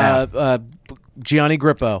 Yeah. Gianni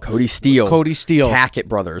Grippo. Cody Steele. Tackett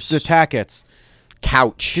brothers. The Tackett's.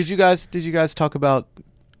 Couch. Did you guys talk about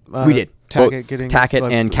we did.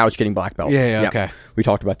 Tackett and Couch getting black belt. Yeah, okay. We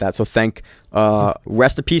talked about that. So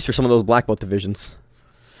rest in peace for some of those black belt divisions.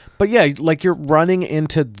 But yeah, like you're running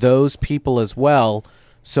into those people as well.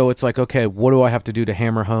 So it's like, okay, what do I have to do to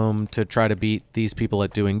hammer home to try to beat these people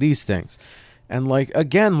at doing these things? And like,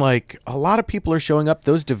 again, like a lot of people are showing up.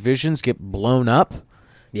 Those divisions get blown up.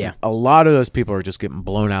 Yeah. A lot of those people are just getting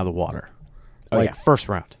blown out of the water. First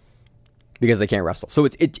round. Because they can't wrestle. So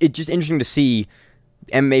it's just interesting to see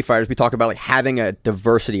MMA fighters. We talk about like having a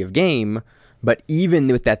diversity of game, but even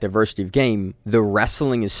with that diversity of game, the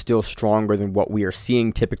wrestling is still stronger than what we are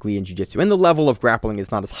seeing typically in jiu-jitsu. And the level of grappling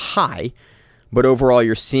is not as high, but overall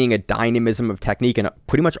you're seeing a dynamism of technique in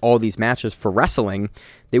pretty much all these matches for wrestling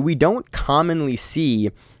that we don't commonly see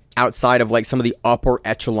outside of like some of the upper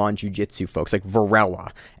echelon jiu-jitsu folks like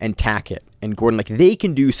Varela and Tackett and Gordon. Like they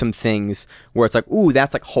can do some things where it's like, ooh,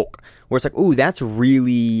 that's like Hulk. Where it's like, ooh, that's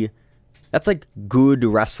like good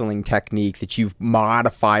wrestling technique that you've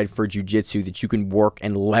modified for jiu-jitsu that you can work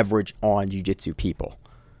and leverage on jiu-jitsu people.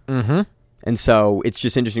 Mm-hmm. And so it's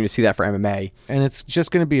just interesting to see that for MMA. And it's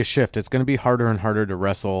just going to be a shift. It's going to be harder and harder to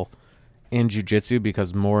wrestle in jiu-jitsu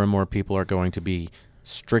because more and more people are going to be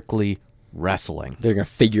strictly wrestling. They're going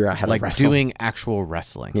to figure out how to wrestle. Like doing actual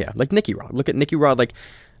wrestling. Yeah, like Nicky Rod. Look at Nicky Rod. Like,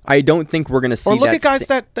 I don't think we're going to see that. Or look at guys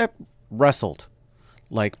that wrestled.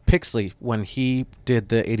 Like Pixley, when he did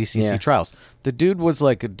the ADCC trials. The dude was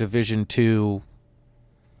like a Division 2,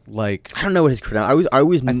 like... I don't know what his credentials... I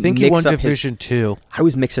think he won Division 2. I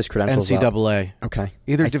always mix his credentials NCAA. up. Okay.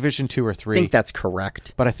 Either Division 2 or 3. I think that's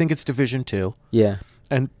correct. But I think it's Division 2. Yeah.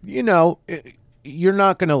 And, you're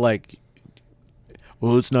not going to like...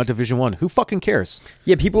 Well, it's not Division 1. Who fucking cares?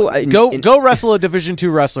 Yeah, people... Go wrestle a Division 2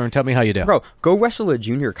 wrestler and tell me how you do. Bro, go wrestle a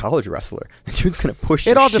junior college wrestler. The dude's going to push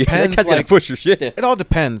your shit. It all depends. That guy's going to push your shit in. It all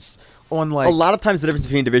depends on like... A lot of times the difference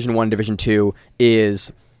between Division 1 and Division 2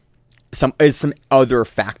 is some other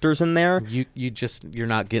factors in there. You're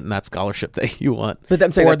not getting that scholarship that you want. But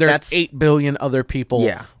I'm saying or there's 8 billion other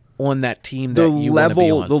people on that team that you want to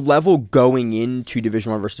be on. The level going into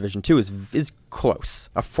Division 1 versus Division 2 is close.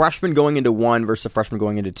 A freshman going into 1 versus a freshman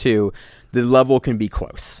going into 2, the level can be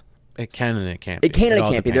close. It can and it can't be. It can and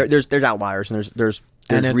it can't be. There's outliers and there's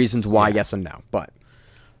reasons why yes and no.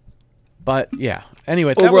 But yeah.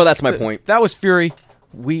 Anyway, overall that's my point. That was Fury.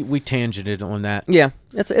 We tangented on that. Yeah.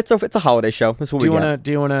 It's a holiday show. That's what do you want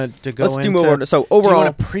to go Let's into... do more. So overall, do you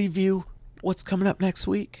want to preview what's coming up next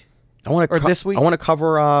week? This week? I want to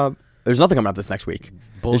cover... there's nothing coming up this next week.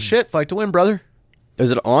 Bullshit. Fight to win, brother. Is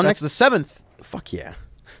it on That's the 7th. Fuck yeah.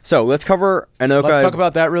 So let's cover Inoki. Let's talk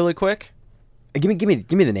about that really quick. Give me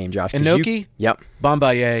the name, Josh. Inoki? Yep.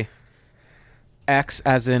 Bombaye. X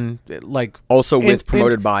as in like... Also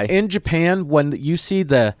promoted by... In Japan, when you see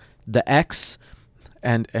the X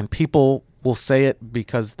and people... will say it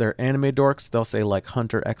because they're anime dorks. They'll say like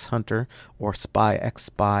Hunter X Hunter or Spy X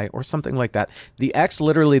Spy or something like that. The X,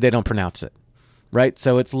 literally, they don't pronounce it, right?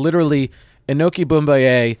 So it's literally Inoki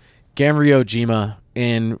Bumbaye Ganryojima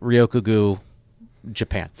in Ryokugu,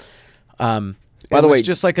 Japan. By the way, it was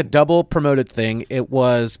just like a double promoted thing. It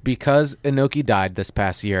was because Inoki died this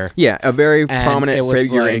past year. Yeah, a very prominent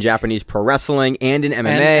figure in Japanese pro wrestling and in MMA.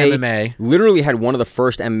 And MMA. Literally had one of the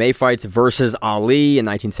first MMA fights versus Ali in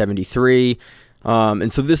 1973.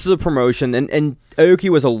 And so this is a promotion. And Aoki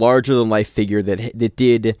was a larger-than-life figure that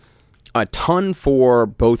did a ton for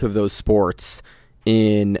both of those sports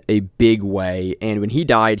in a big way. And when he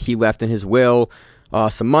died, he left in his will...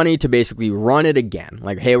 some money to basically run it again.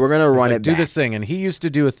 Like, hey, we're going to run it do back. this thing. And he used to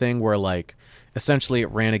do a thing where, like, essentially it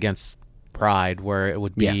ran against Pride, where it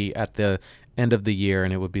would be at the end of the year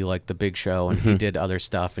and it would be, like, the big show. And he did other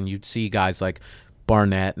stuff. And you'd see guys like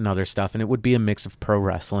Barnett and other stuff. And it would be a mix of pro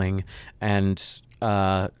wrestling and...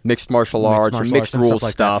 mixed martial arts or mixed rules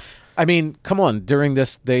stuff. I mean, come on. During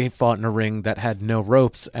this, they fought in a ring that had no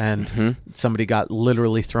ropes, and somebody got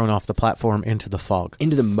literally thrown off the platform into the fog.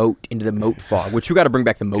 Into the moat fog, which we got to bring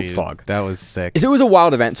back the moat fog. That was sick. It was a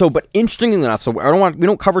wild event. So, but interestingly enough, so we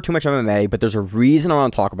don't cover too much MMA, but there's a reason I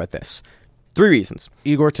want to talk about this. 3 reasons.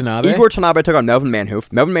 Igor Tanabe? Igor Tanabe took on Melvin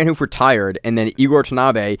Manhoef. Melvin Manhoef retired, and then Igor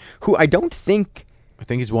Tanabe, who I think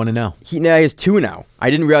he's 1-0. He is 2-0. I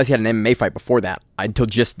didn't realize he had an MMA fight before that until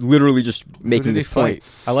literally making this point.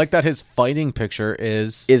 I like that his fighting picture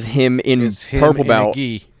is him in purple belt.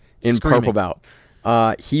 In purple belt.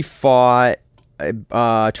 He fought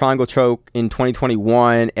Triangle Choke in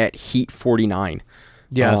 2021 at Heat 49.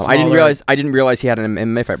 Yeah, I didn't realize he had an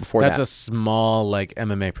MMA fight before that. That's a small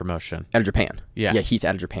MMA promotion out of Japan. Yeah, Heat's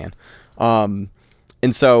out of Japan.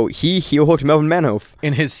 And so he heel hooked Melvin Manhoef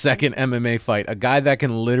in his second MMA fight. A guy that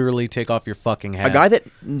can literally take off your fucking head. A guy that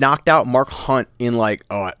knocked out Mark Hunt in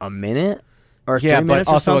a minute. Or 3 minutes but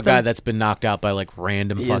also a guy that's been knocked out by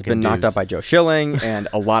random fucking dudes. He's been knocked out by Joe Schilling and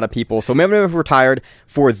a lot of people. So Melvin Manhoef retired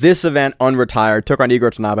for this event, unretired, took on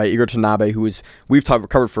Igor Tanabe. Igor Tanabe, we've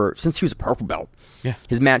covered for since he was a purple belt. Yeah.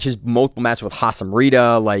 His multiple matches with Hassan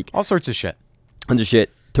Rita, all sorts of shit. Tons of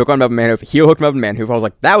shit. Took on Melvin Manhoef. Heel hooked Melvin Manhoef. I was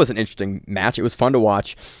like, that was an interesting match. It was fun to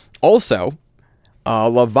watch. Also,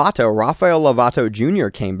 Rafael Lovato Jr.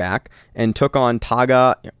 came back and took on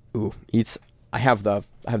Taga. I have the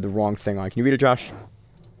wrong thing on. Can you read it, Josh?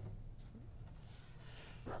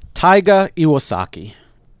 Taiga Iwasaki.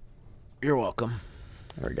 You're welcome.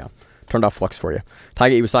 There we go. Turned off Flux for you.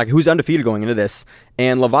 Taiga Iwasaki, who's undefeated going into this.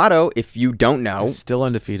 And Lovato, if you don't know... Still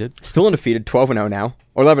undefeated. 12-0 now.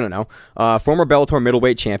 Or 11-0. Former Bellator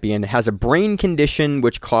middleweight champion. Has a brain condition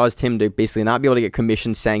which caused him to basically not be able to get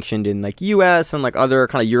commission sanctioned in U.S. and other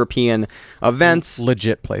kind of European events.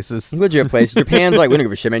 Legit places. Japan's we don't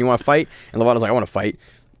give a shit, man. You want to fight? And Lovato's I want to fight.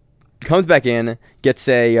 Comes back in, gets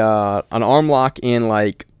an arm lock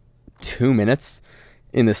in 2 minutes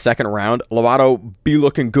in the second round. Lovato be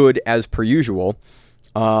looking good as per usual.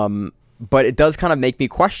 But it does kind of make me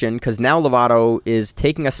question because now Lovato is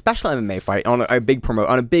taking a special MMA fight on a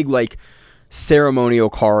big ceremonial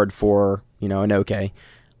card for Inoki.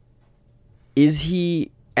 Is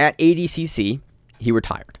he at ADCC? He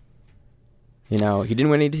retired. He didn't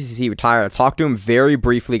win ADCC. He retired. I talked to him very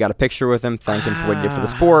briefly. Got a picture with him. Thanked him for what he did for the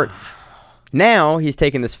sport. Now he's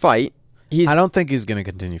taking this fight. I don't think he's going to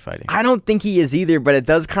continue fighting. I don't think he is either, but it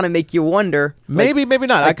does kind of make you wonder. Maybe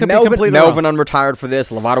not. I could be completely Melvin wrong. unretired for this.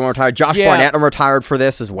 Lovato unretired. Josh Barnett unretired for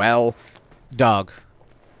this as well. Dog.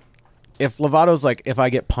 If Lovato's if I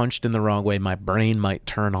get punched in the wrong way, my brain might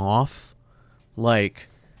turn off. I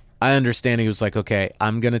understand he was okay,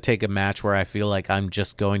 I'm going to take a match where I feel like I'm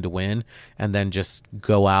just going to win and then just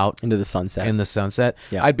go out. Into the sunset.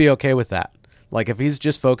 Yeah. I'd be okay with that. If he's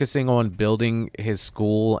just focusing on building his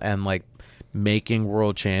school and making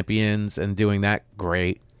world champions and doing that,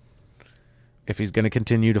 great. If he's going to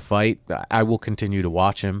continue to fight, I will continue to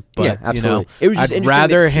watch him. But, yeah, absolutely. It was just I'd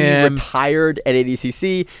rather him retired at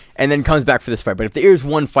ADCC and then comes back for this fight. But if there is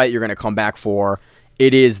one fight you're going to come back for,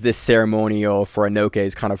 it is this ceremonial for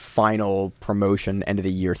Inoki's kind of final promotion, end of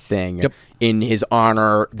the year thing. Yep. In his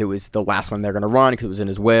honor, that was the last one they're going to run because it was in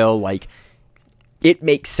his will. It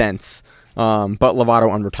makes sense. But Lovato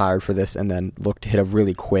unretired for this and then hit a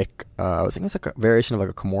really quick, I was thinking it was a variation of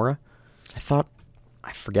a Kimura.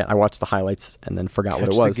 I forget. I watched the highlights and then forgot what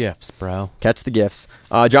it was. Catch the gifts, bro. Catch the gifts.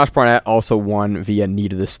 Josh Barnett also won via knee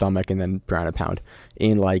to the stomach and then ground and pound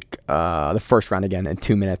in the first round again in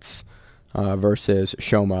 2 minutes versus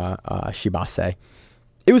Shoma Shibase.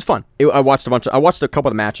 It was fun. I watched a couple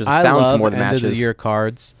of the matches. I found love some more of the end matches. of the year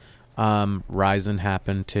cards. Ryzen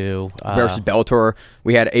happened too. Versus Bellator.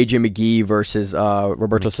 We had AJ McGee versus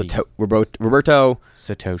Roberto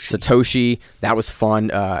Satoshi. That was fun.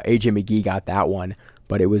 AJ McGee got that one,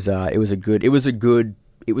 but it was a good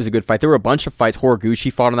fight. There were a bunch of fights.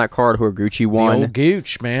 Horiguchi fought on that card. Horiguchi won. The old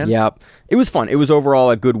Gooch, man. Yep. It was fun. It was overall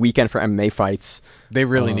a good weekend for MMA fights. They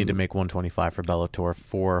really need to make 125 for Bellator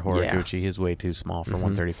for Horiguchi. Yeah. He's way too small for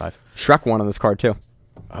 135. Shrek won on this card too.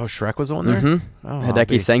 Oh, Shrek was on there? Mm-hmm. Oh,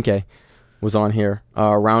 Hideki Senke was on here.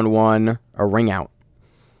 Round one, a ring out.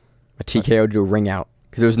 A TKO to a ring out.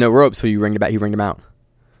 Because there was no rope, so he ringed him out.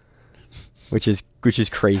 Which is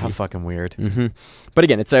crazy. How fucking weird. Mm-hmm. But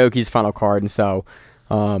again, it's Aoki's final card, and so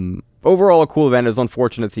overall a cool event. It was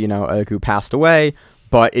unfortunate that, Aoki passed away,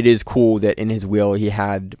 but it is cool that in his will he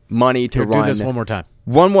had money to run. Do this one more time.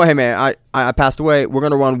 One more. Hey, man, I passed away. We're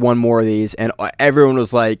going to run one more of these. And everyone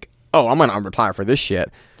was like, oh, I'm going to retire for this shit.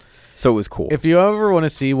 So it was cool. If you ever want to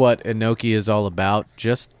see what Inoki is all about,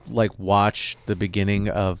 just watch the beginning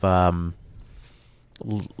of Lyoto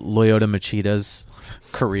Machida's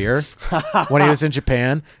career when he was in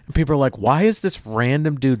Japan. And people are like, why is this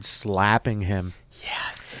random dude slapping him?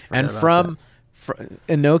 Yes. And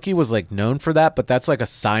Inoki was known for that, but that's a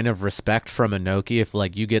sign of respect from Inoki if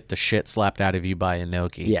you get the shit slapped out of you by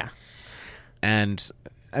Inoki. Yeah. And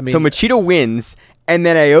I mean, so Machida wins, and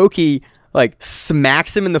then Aoki like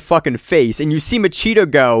smacks him in the fucking face, and you see Machida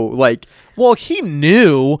go like, well, he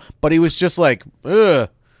knew, but he was just like, ugh.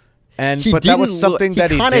 But that was something that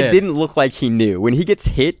he kind of didn't look like he knew. When he gets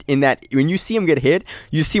hit when you see him get hit,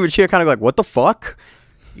 you see Machida kind of like, what the fuck?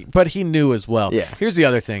 But he knew as well. Yeah. Here's the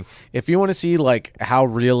other thing. If you want to see like how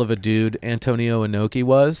real of a dude Antonio Inoki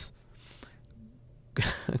was,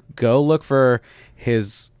 go look for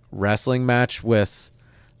his wrestling match with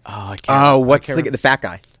what's the fat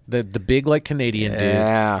guy? The big like Canadian dude.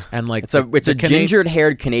 Yeah. And like it's a ginger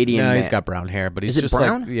haired Canadian man. He's got brown hair, but he's just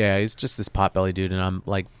brown? like he's just this potbelly dude, and I'm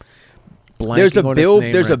like blanking there's a on Bill his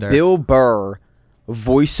name there's right a there. Bill Burr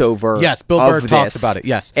voiceover. Yes, Bill Burr talks this, about it.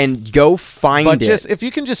 Yes. And go find but it. Just if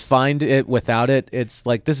you can just find it without it, it's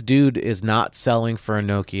like this dude is not selling for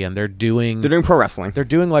Inoki, and they're doing pro wrestling. They're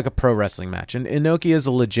doing like a pro wrestling match, and Inoki is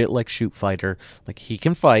a legit like shoot fighter. Like he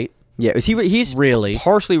can fight. Yeah, he's really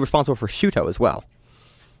partially responsible for Shuto as well.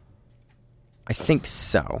 I think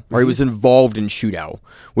so. Or he was involved in Shuto,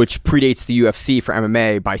 which predates the UFC for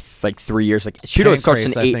MMA by like 3 years. Like Shuto starts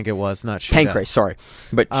in I think it was not Shuto. Pancrase, sorry.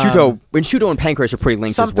 But Shuto and Pancrase are pretty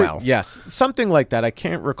linked as well. Yes, something like that. I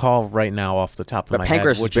can't recall right now off the top of my head.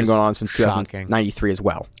 Pancrase has been going on since shocking. 1993 as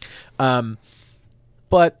well.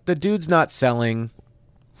 But the dude's not selling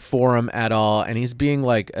for him at all, and he's being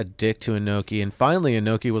like a dick to Inoki. And finally,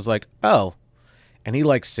 Inoki was like, "Oh," and he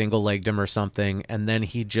like single legged him or something, and then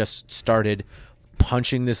he just started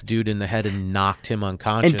punching this dude in the head and knocked him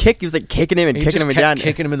unconscious. And he was like kicking him and kicking him down,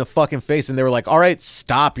 kicking him in the fucking face. And they were like, "All right,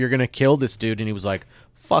 stop! You're gonna kill this dude." And he was like,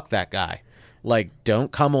 "Fuck that guy! Like,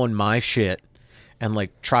 don't come on my shit and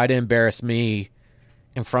like try to embarrass me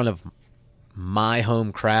in front of my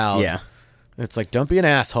home crowd." Yeah. It's like, don't be an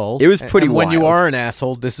asshole. It was pretty and wild. when you are an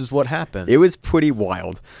asshole, this is what happens. It was pretty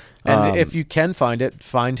wild. And if you can find it,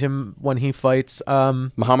 find him when he fights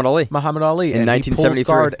Muhammad Ali. in 1973. He pulls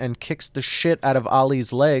guard and kicks the shit out of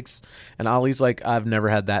Ali's legs. And Ali's like, I've never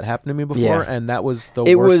had that happen to me before. Yeah. And that was the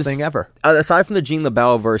worst thing ever. Aside from the Gene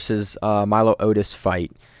LaBelle versus Milo Otis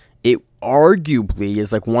fight, it arguably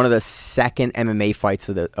is like one of the second MMA fights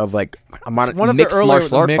of like One of mixed the earlier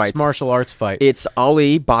martial art mixed fights. martial arts fight. It's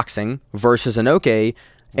Ali boxing versus Inoki,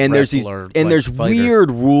 and Wrestler, there's fighter.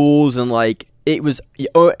 weird rules, and like it was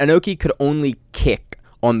Inoki could only kick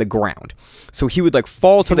on the ground, so he would like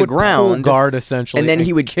fall to the ground, pull guard essentially, and then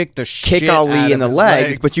he would kick the shit Ali out in the of his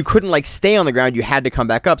legs, but you couldn't like stay on the ground. You had to come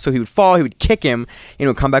back up. So he would fall, he would kick him,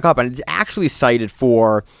 come back up, and it's actually cited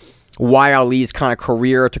for why Ali's kind of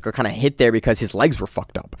career took a kind of hit there because his legs were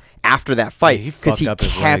fucked up after that fight because he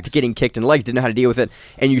kept getting kicked in the legs, didn't know how to deal with it.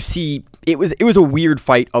 And you see, it was a weird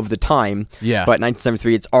fight of the time. Yeah. But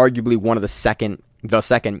 1973, it's arguably one of the second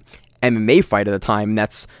MMA fight of the time.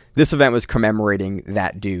 And this event was commemorating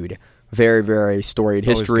that dude. Very, very storied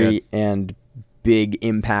history and big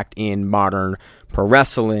impact in modern pro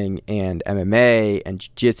wrestling and MMA and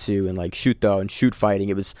jiu-jitsu and like Shuto and shoot fighting.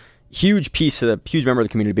 It was huge member of the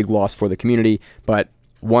community, big loss for the community, but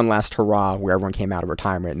one last hurrah where everyone came out of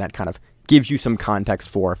retirement, and that kind of gives you some context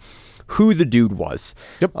for who the dude was.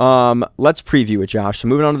 Yep. Let's preview it, Josh. So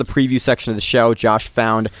moving on to the preview section of the show, Josh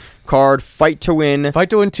found card Fight to Win. Fight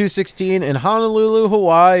to Win 216 in Honolulu,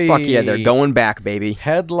 Hawaii. Fuck yeah, they're going back, baby.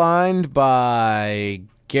 Headlined by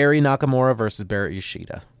Gary Nakamura versus Barrett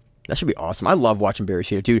Yoshida. That should be awesome. I love watching Barrett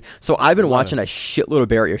Yoshida, dude. So I've been watching a shitload of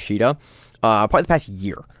Barrett Yoshida probably the past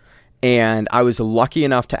year. And I was lucky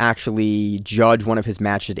enough to actually judge one of his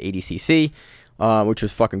matches at ADCC, which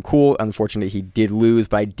was fucking cool. Unfortunately, he did lose,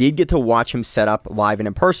 but I did get to watch him set up live and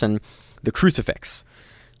in person the crucifix.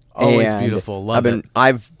 Always beautiful. Love it.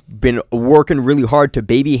 I've been working really hard to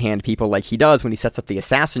baby hand people like he does when he sets up the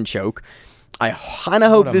assassin choke. I kind of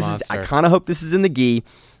hope this is in the gi,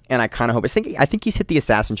 and I kind of hope I think he's hit the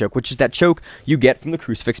assassin choke, which is that choke you get from the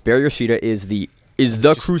crucifix. Barry Yoshida is the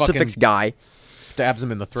crucifix guy. Stabs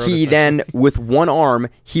him in the throat. He then, with one arm,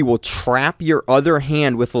 he will trap your other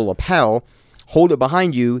hand with a lapel, hold it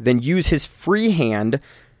behind you, then use his free hand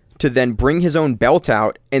to then bring his own belt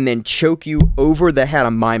out and then choke you over the head.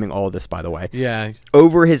 I'm miming all of this, by the way. Yeah.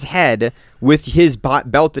 Over his head with his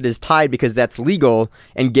belt that is tied because that's legal,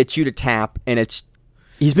 and get you to tap. And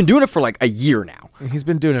he's been doing it for like a year now. He's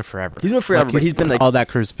been doing it forever. But he's been like all that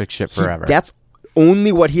crucifix shit forever. That's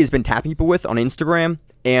only what he has been tapping people with on Instagram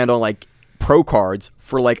and on like pro cards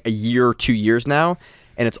for like a year or 2 years now,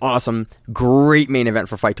 and it's awesome. Great main event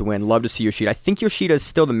for Fight to Win. Love to see Yoshida. I think Yoshida is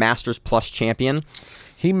still the Masters Plus champion.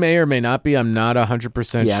 He may or may not be. I'm not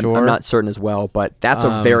 100% sure. I'm not certain as well, but that's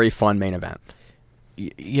a very fun main event.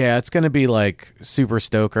 Yeah, it's going to be like super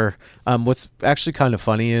stoker. What's actually kind of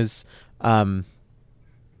funny is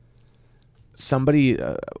somebody,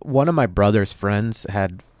 one of my brother's friends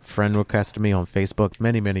had friend requested me on Facebook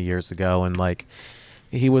many years ago, and like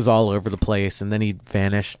he was all over the place, and then he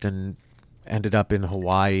vanished and ended up in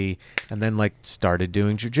Hawaii, and then like started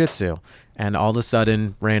doing jiu-jitsu. And all of a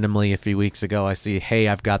sudden, randomly a few weeks ago, I see, hey,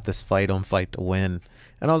 I've got this fight on Fight to Win,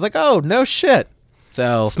 and I was like, oh, no shit.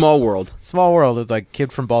 So Small world. It's like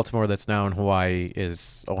kid from Baltimore that's now in Hawaii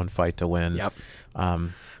is on Fight to Win. Yep.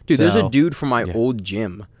 Dude, there's a dude from my old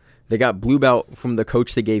gym. They got blue belt from the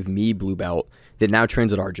coach that gave me blue belt that now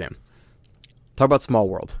trains at our gym. Talk about small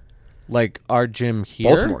world. Like our gym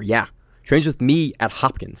here? Baltimore, yeah. Trains with me at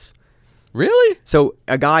Hopkins. Really? So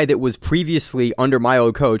a guy that was previously under my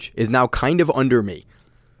old coach is now kind of under me.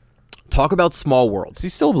 Talk about small world. Is he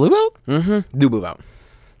still a blue belt? Mm-hmm. Do blue belt.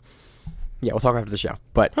 Yeah, we'll talk after the show.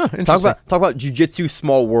 But talk about jiu-jitsu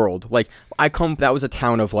small world. Like that was a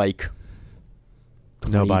town of like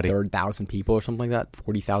nobody. 30,000 people or something like that.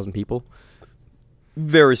 40,000 people.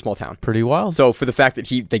 Very small town. Pretty wild. So for the fact that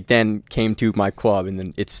he then came to my club, and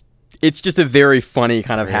then it's just a very funny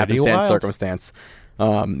kind of happenstance circumstance.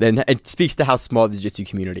 And it speaks to how small the jiu-jitsu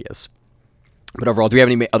community is. But overall, do we have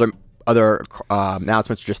any other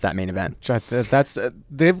announcements? Or just that main event?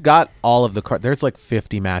 They've got all of the cards. There's like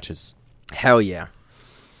 50 matches. Hell yeah.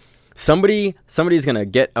 Somebody's gonna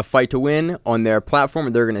get a Fight to Win on their platform,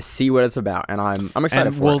 and they're gonna see what it's about, and I'm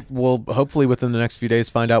excited for it. We'll hopefully within the next few days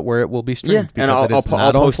find out where it will be streamed. Yeah, and I'll post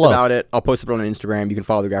about it. I'll post it on Instagram. You can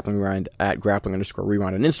follow the Grappling Rewind at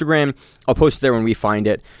grappling_rewind on Instagram. I'll post it there when we find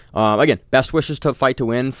it. Again, best wishes to Fight to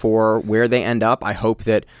Win for where they end up. I hope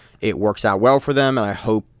that it works out well for them, and I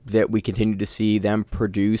hope that we continue to see them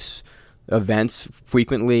produce events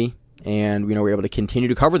frequently. And we're able to continue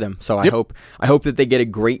to cover them. So I hope that they get a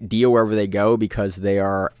great deal wherever they go, because they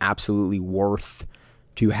are absolutely worth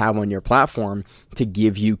to have on your platform to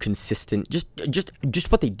give you consistent,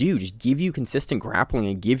 just what they do, just give you consistent grappling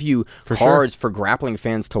and give you cards for grappling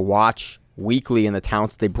fans to watch weekly, and the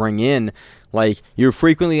talent that they bring in. Like, you're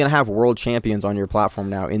frequently going to have world champions on your platform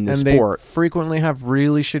now in this sport. They frequently have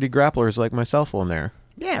really shitty grapplers like myself on there.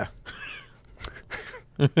 Yeah.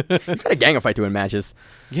 You've had a gang of Fight to Win matches.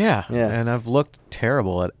 Yeah, and I've looked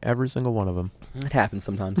terrible at every single one of them. It happens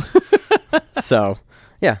sometimes. So,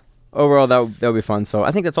 yeah. Overall, that'll be fun. So,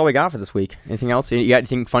 I think that's all we got for this week. Anything else? You got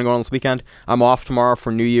anything fun going on this weekend? I'm off tomorrow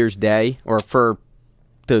for New Year's Day, or for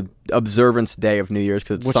the observance day of New Year's,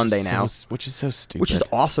 because it's Sunday now. Which is so stupid. Which is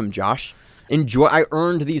awesome, Josh. Enjoy. I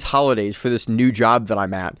earned these holidays for this new job that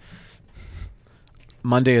I'm at.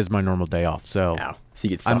 Monday is my normal day off, so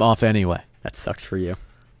I'm off anyway. That sucks for you.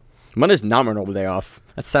 Monday's not my normal day off.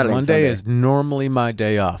 That's Saturday. Monday is normally my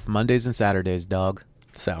day off. Mondays and Saturdays, dog.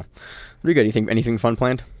 So, pretty good. Anything fun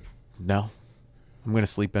planned? No. I'm going to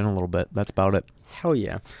sleep in a little bit. That's about it. Hell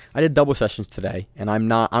yeah. I did double sessions today, and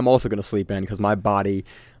I'm also going to sleep in because my body,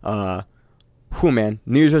 man.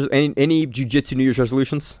 Any jiu-jitsu New Year's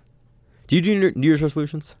resolutions? Do you do New Year's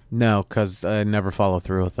resolutions? No, because I never follow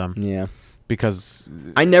through with them. Yeah. Because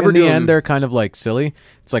I never in do the end, they're kind of like silly.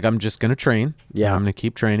 It's like, I'm just going to train. Yeah. I'm going to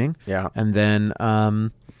keep training. Yeah. And then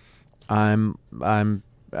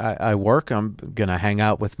I work. I'm going to hang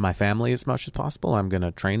out with my family as much as possible. I'm going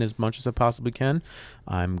to train as much as I possibly can.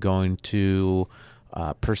 I'm going to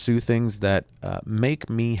pursue things that make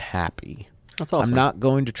me happy. That's awesome. I'm not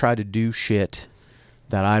going to try to do shit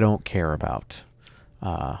that I don't care about.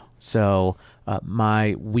 So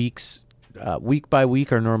my weeks... week by week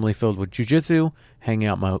are normally filled with jiu-jitsu, hanging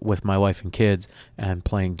out with my wife and kids, and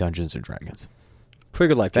playing Dungeons and Dragons.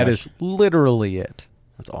 Pretty good life, Josh. That is literally it.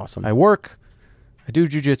 That's awesome. I work, I do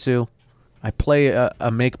jiu-jitsu, I play a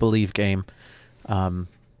make-believe game,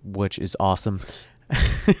 which is awesome.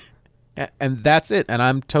 And that's it, and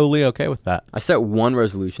I'm totally okay with that. I set one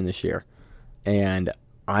resolution this year, and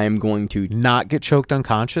I am going to... Not get choked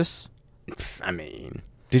unconscious? I mean...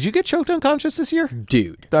 Did you get choked unconscious this year?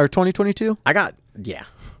 Dude. Or 2022? Yeah.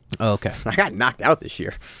 Oh, okay. I got knocked out this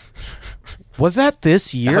year. Was that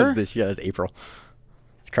this year? That was this year. That was April.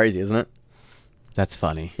 It's crazy, isn't it? That's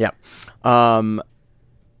funny. Yeah.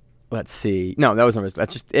 Let's see. No, that wasn't.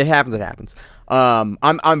 That's just, it happens. It happens.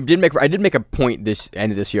 I did make a point this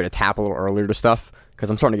end of this year to tap a little earlier to stuff, because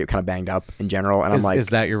I'm starting to get kind of banged up in general, and I'm like, is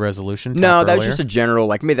that your resolution? No, that was just a general,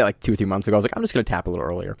 like, made that like 2 or 3 months ago. I was like, I'm just going to tap a little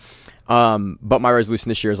earlier. But my resolution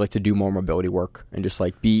this year is like to do more mobility work and just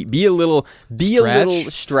like be a little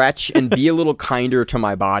stretch and be a little kinder to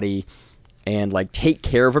my body and like take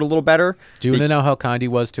care of it a little better. Do you want to know how kind he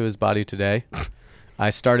was to his body today? I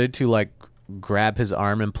started to like grab his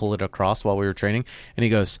arm and pull it across while we were training, and he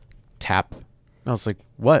goes, tap. And I was like,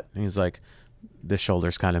 what? And he's like, this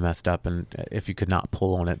shoulder's kind of messed up, and if you could not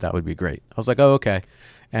pull on it, that would be great. I was like, oh, okay.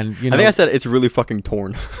 And I think I said it's really fucking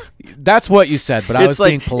torn. That's what you said, but I was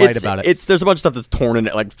being polite about it. There's a bunch of stuff that's torn in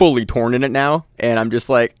it, like fully torn in it now, and I'm just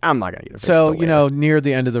like, I'm not gonna get it. So near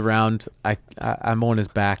the end of the round, I'm on his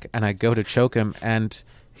back, and I go to choke him, and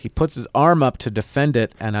he puts his arm up to defend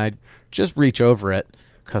it, and I just reach over it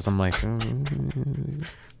because I'm like,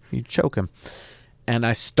 you choke him, and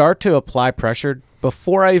I start to apply pressure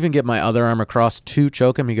before I even get my other arm across to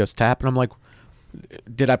choke him. He goes tap, and I'm like,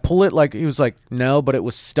 did I pull it? Like, he was like, no, but it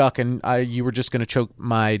was stuck, and you were just going to choke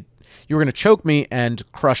me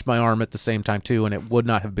and crush my arm at the same time too, and it would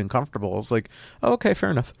not have been comfortable. I was like, oh, okay,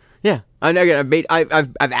 fair enough. Yeah, and again,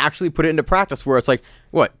 I've actually put it into practice where it's like,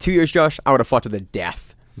 what, 2 years, Josh? I would have fought to the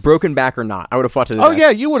death. Broken back or not, I would have fought to the death. Oh, yeah,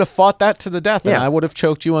 you would have fought that to the death, and I would have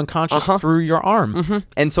choked you unconscious through your arm. Mm-hmm.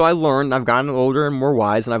 And so I learned, I've gotten older and more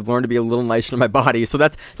wise, and I've learned to be a little nicer to my body. So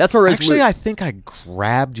that's my resolution. Actually, I think I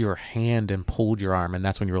grabbed your hand and pulled your arm, and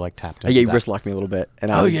that's when you were like tapped into you wrist locked me a little bit. And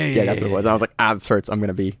that's what it was. And I was like, this hurts. I'm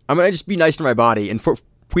gonna just be nice to my body. And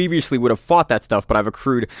previously would have fought that stuff, but I've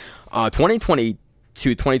accrued 2020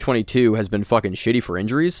 to 2022 has been fucking shitty for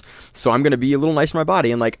injuries, so I'm gonna be a little nice to my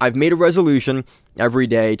body, and like I've made a resolution every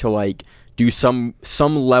day to like do some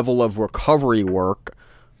level of recovery work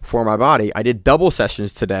for my body. I did double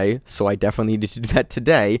sessions today, so I definitely need to do that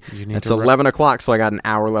today. It's 11 o'clock, so I got an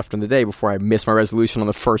hour left in the day before I miss my resolution on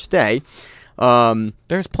the first day.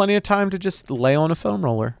 There's plenty of time to just lay on a foam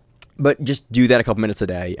roller. But just do that a couple minutes a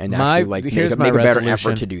day, and actually like make a better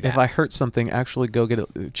effort to do that. If I hurt something, actually go get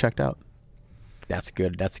it checked out. That's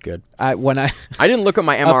good. I didn't look at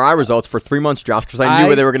my MRI results for 3 months, Josh, because I knew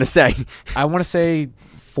what they were going to say. I want to say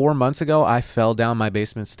 4 months ago, I fell down my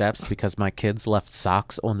basement steps because my kids left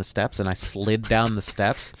socks on the steps, and I slid down the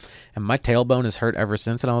steps, and my tailbone is hurt ever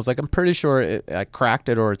since. And I was like, I'm pretty sure I cracked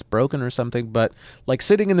it or it's broken or something. But like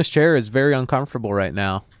sitting in this chair is very uncomfortable right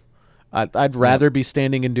now. I'd rather be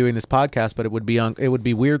standing and doing this podcast, but it would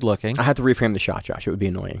be weird looking. I had to reframe the shot, Josh. It would be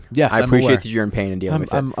annoying. Yes, I appreciate that you're in pain and dealing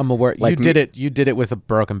with it. I'm aware. Like you did it with a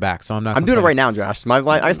broken back, so I'm not. I'm doing it right now, Josh.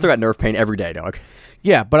 I still got nerve pain every day, dog.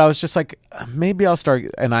 Yeah, but I was just like, maybe I'll start,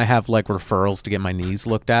 and I have like referrals to get my knees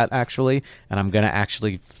looked at actually, and I'm gonna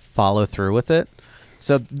actually follow through with it.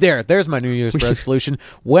 So there's my New Year's resolution.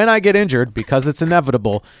 When I get injured, because it's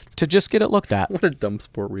inevitable, to just get it looked at. What a dumb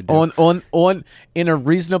sport we do. On in a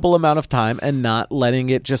reasonable amount of time, and not letting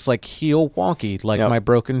it just like heal wonky, like my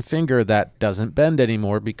broken finger that doesn't bend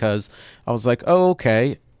anymore, because I was like, oh,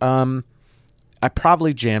 okay, I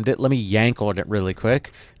probably jammed it. Let me yank on it really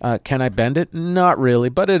quick. Can I bend it? Not really,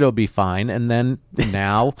 but it'll be fine. And then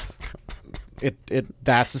now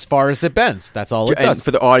that's as far as it bends. That's all it does. And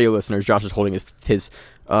for the audio listeners, Josh is holding his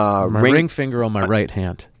ring finger on my right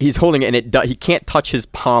hand. He's holding it, and he can't touch his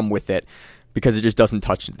palm with it because it just doesn't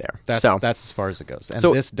touch it there. That's as far as it goes. And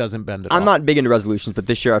this doesn't bend at all. I'm not big into resolutions, but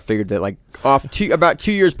this year I figured that like about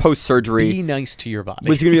 2 years post surgery, be nice to your body.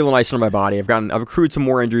 Was going to be a little nicer on my body. I've accrued some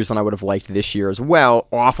more injuries than I would have liked this year as well,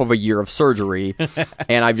 off of a year of surgery,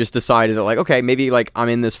 and I've just decided that like, okay, maybe like I'm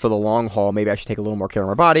in this for the long haul. Maybe I should take a little more care of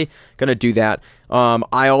my body. Gonna do that.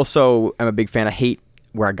 I also am a big fan. I hate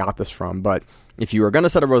where I got this from, but if you are going to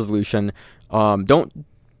set a resolution, don't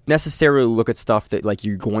necessarily look at stuff that like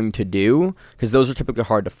you're going to do, because those are typically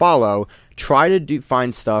hard to follow. Try to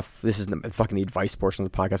find stuff. This is the advice portion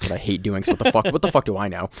of the podcast that I hate doing. So what the fuck do I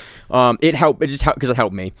know? It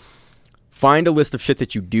helped me. Find a list of shit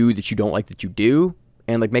that you do that you don't like that you do,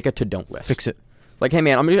 and like make a to don't list. Fix it. Like, hey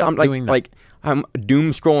man, I'm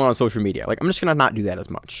doom scrolling on social media. Like, I'm just gonna not do that as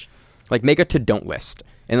much. Like, make a to don't list,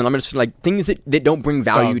 and then I'm just like things that don't bring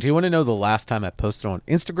value. Do you want to know the last time I posted on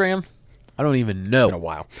Instagram? I don't even know. It's been a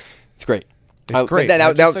while. It's great. It's great.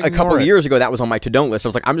 That a couple of years ago, that was on my to-don't list. I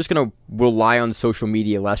was like, I'm just going to rely on social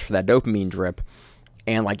media less for that dopamine drip.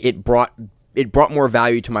 And like it brought more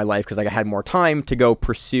value to my life because like I had more time to go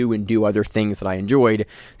pursue and do other things that I enjoyed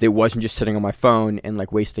that wasn't just sitting on my phone and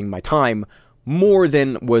like wasting my time more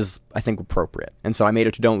than was, I think, appropriate. And so I made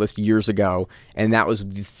a to-don't list years ago, and that was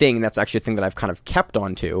the thing. That's actually a thing that I've kind of kept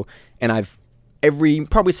on to, and every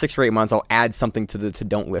probably 6 or 8 months, I'll add something to the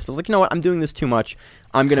to-don't list. I was like, you know what? I'm doing this too much.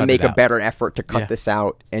 I'm going to make a better effort to cut this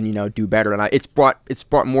out and, do better. And it's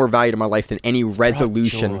brought more value to my life than any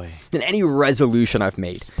resolution I've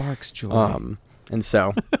made. Sparks joy. And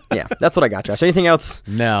so, yeah, that's what I got, Josh. Anything else?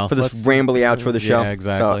 No. For this rambly outro of the show? Yeah,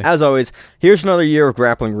 exactly. So, as always, here's another year of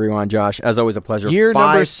Grappling Rewind, Josh. As always, a pleasure. Year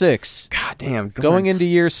number 6. God damn. Going into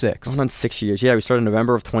year 6. Going on 6 years. Yeah, we started in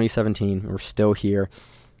November of 2017. We're still here.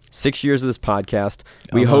 6 years of this podcast.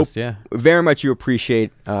 We Almost, hope very much you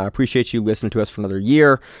appreciate you listening to us for another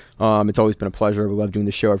year. It's always been a pleasure. We love doing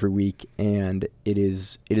the show every week, and it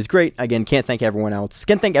is great. Again, can't thank everyone else.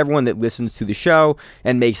 Can't thank everyone that listens to the show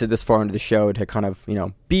and makes it this far into the show to kind of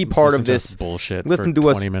be part of this bullshit. Listen for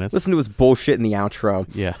to 20 minutes. Listen to us bullshit in the outro.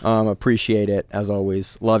 Yeah. Appreciate it as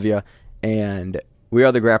always. Love you. And we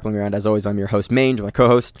are the Grappling Around. As always, I'm your host, Mange, my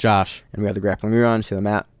co-host, Josh. And we are the Grappling Around. See the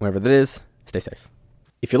Matt, whatever that is. Stay safe.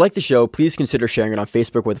 If you like the show, please consider sharing it on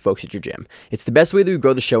Facebook with the folks at your gym. It's the best way that we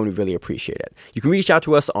grow the show, and we really appreciate it. You can reach out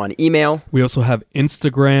to us on email. We also have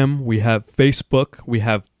Instagram. We have Facebook. We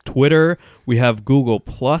have Twitter. We have Google+.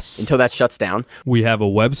 Until that shuts down. We have a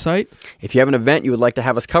website. If you have an event you would like to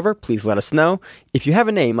have us cover, please let us know. If you have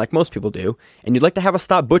a name, like most people do, and you'd like to have us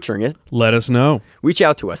stop butchering it, let us know. Reach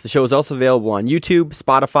out to us. The show is also available on YouTube,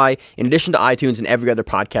 Spotify, in addition to iTunes and every other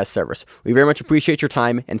podcast service. We very much appreciate your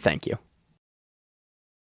time, and thank you.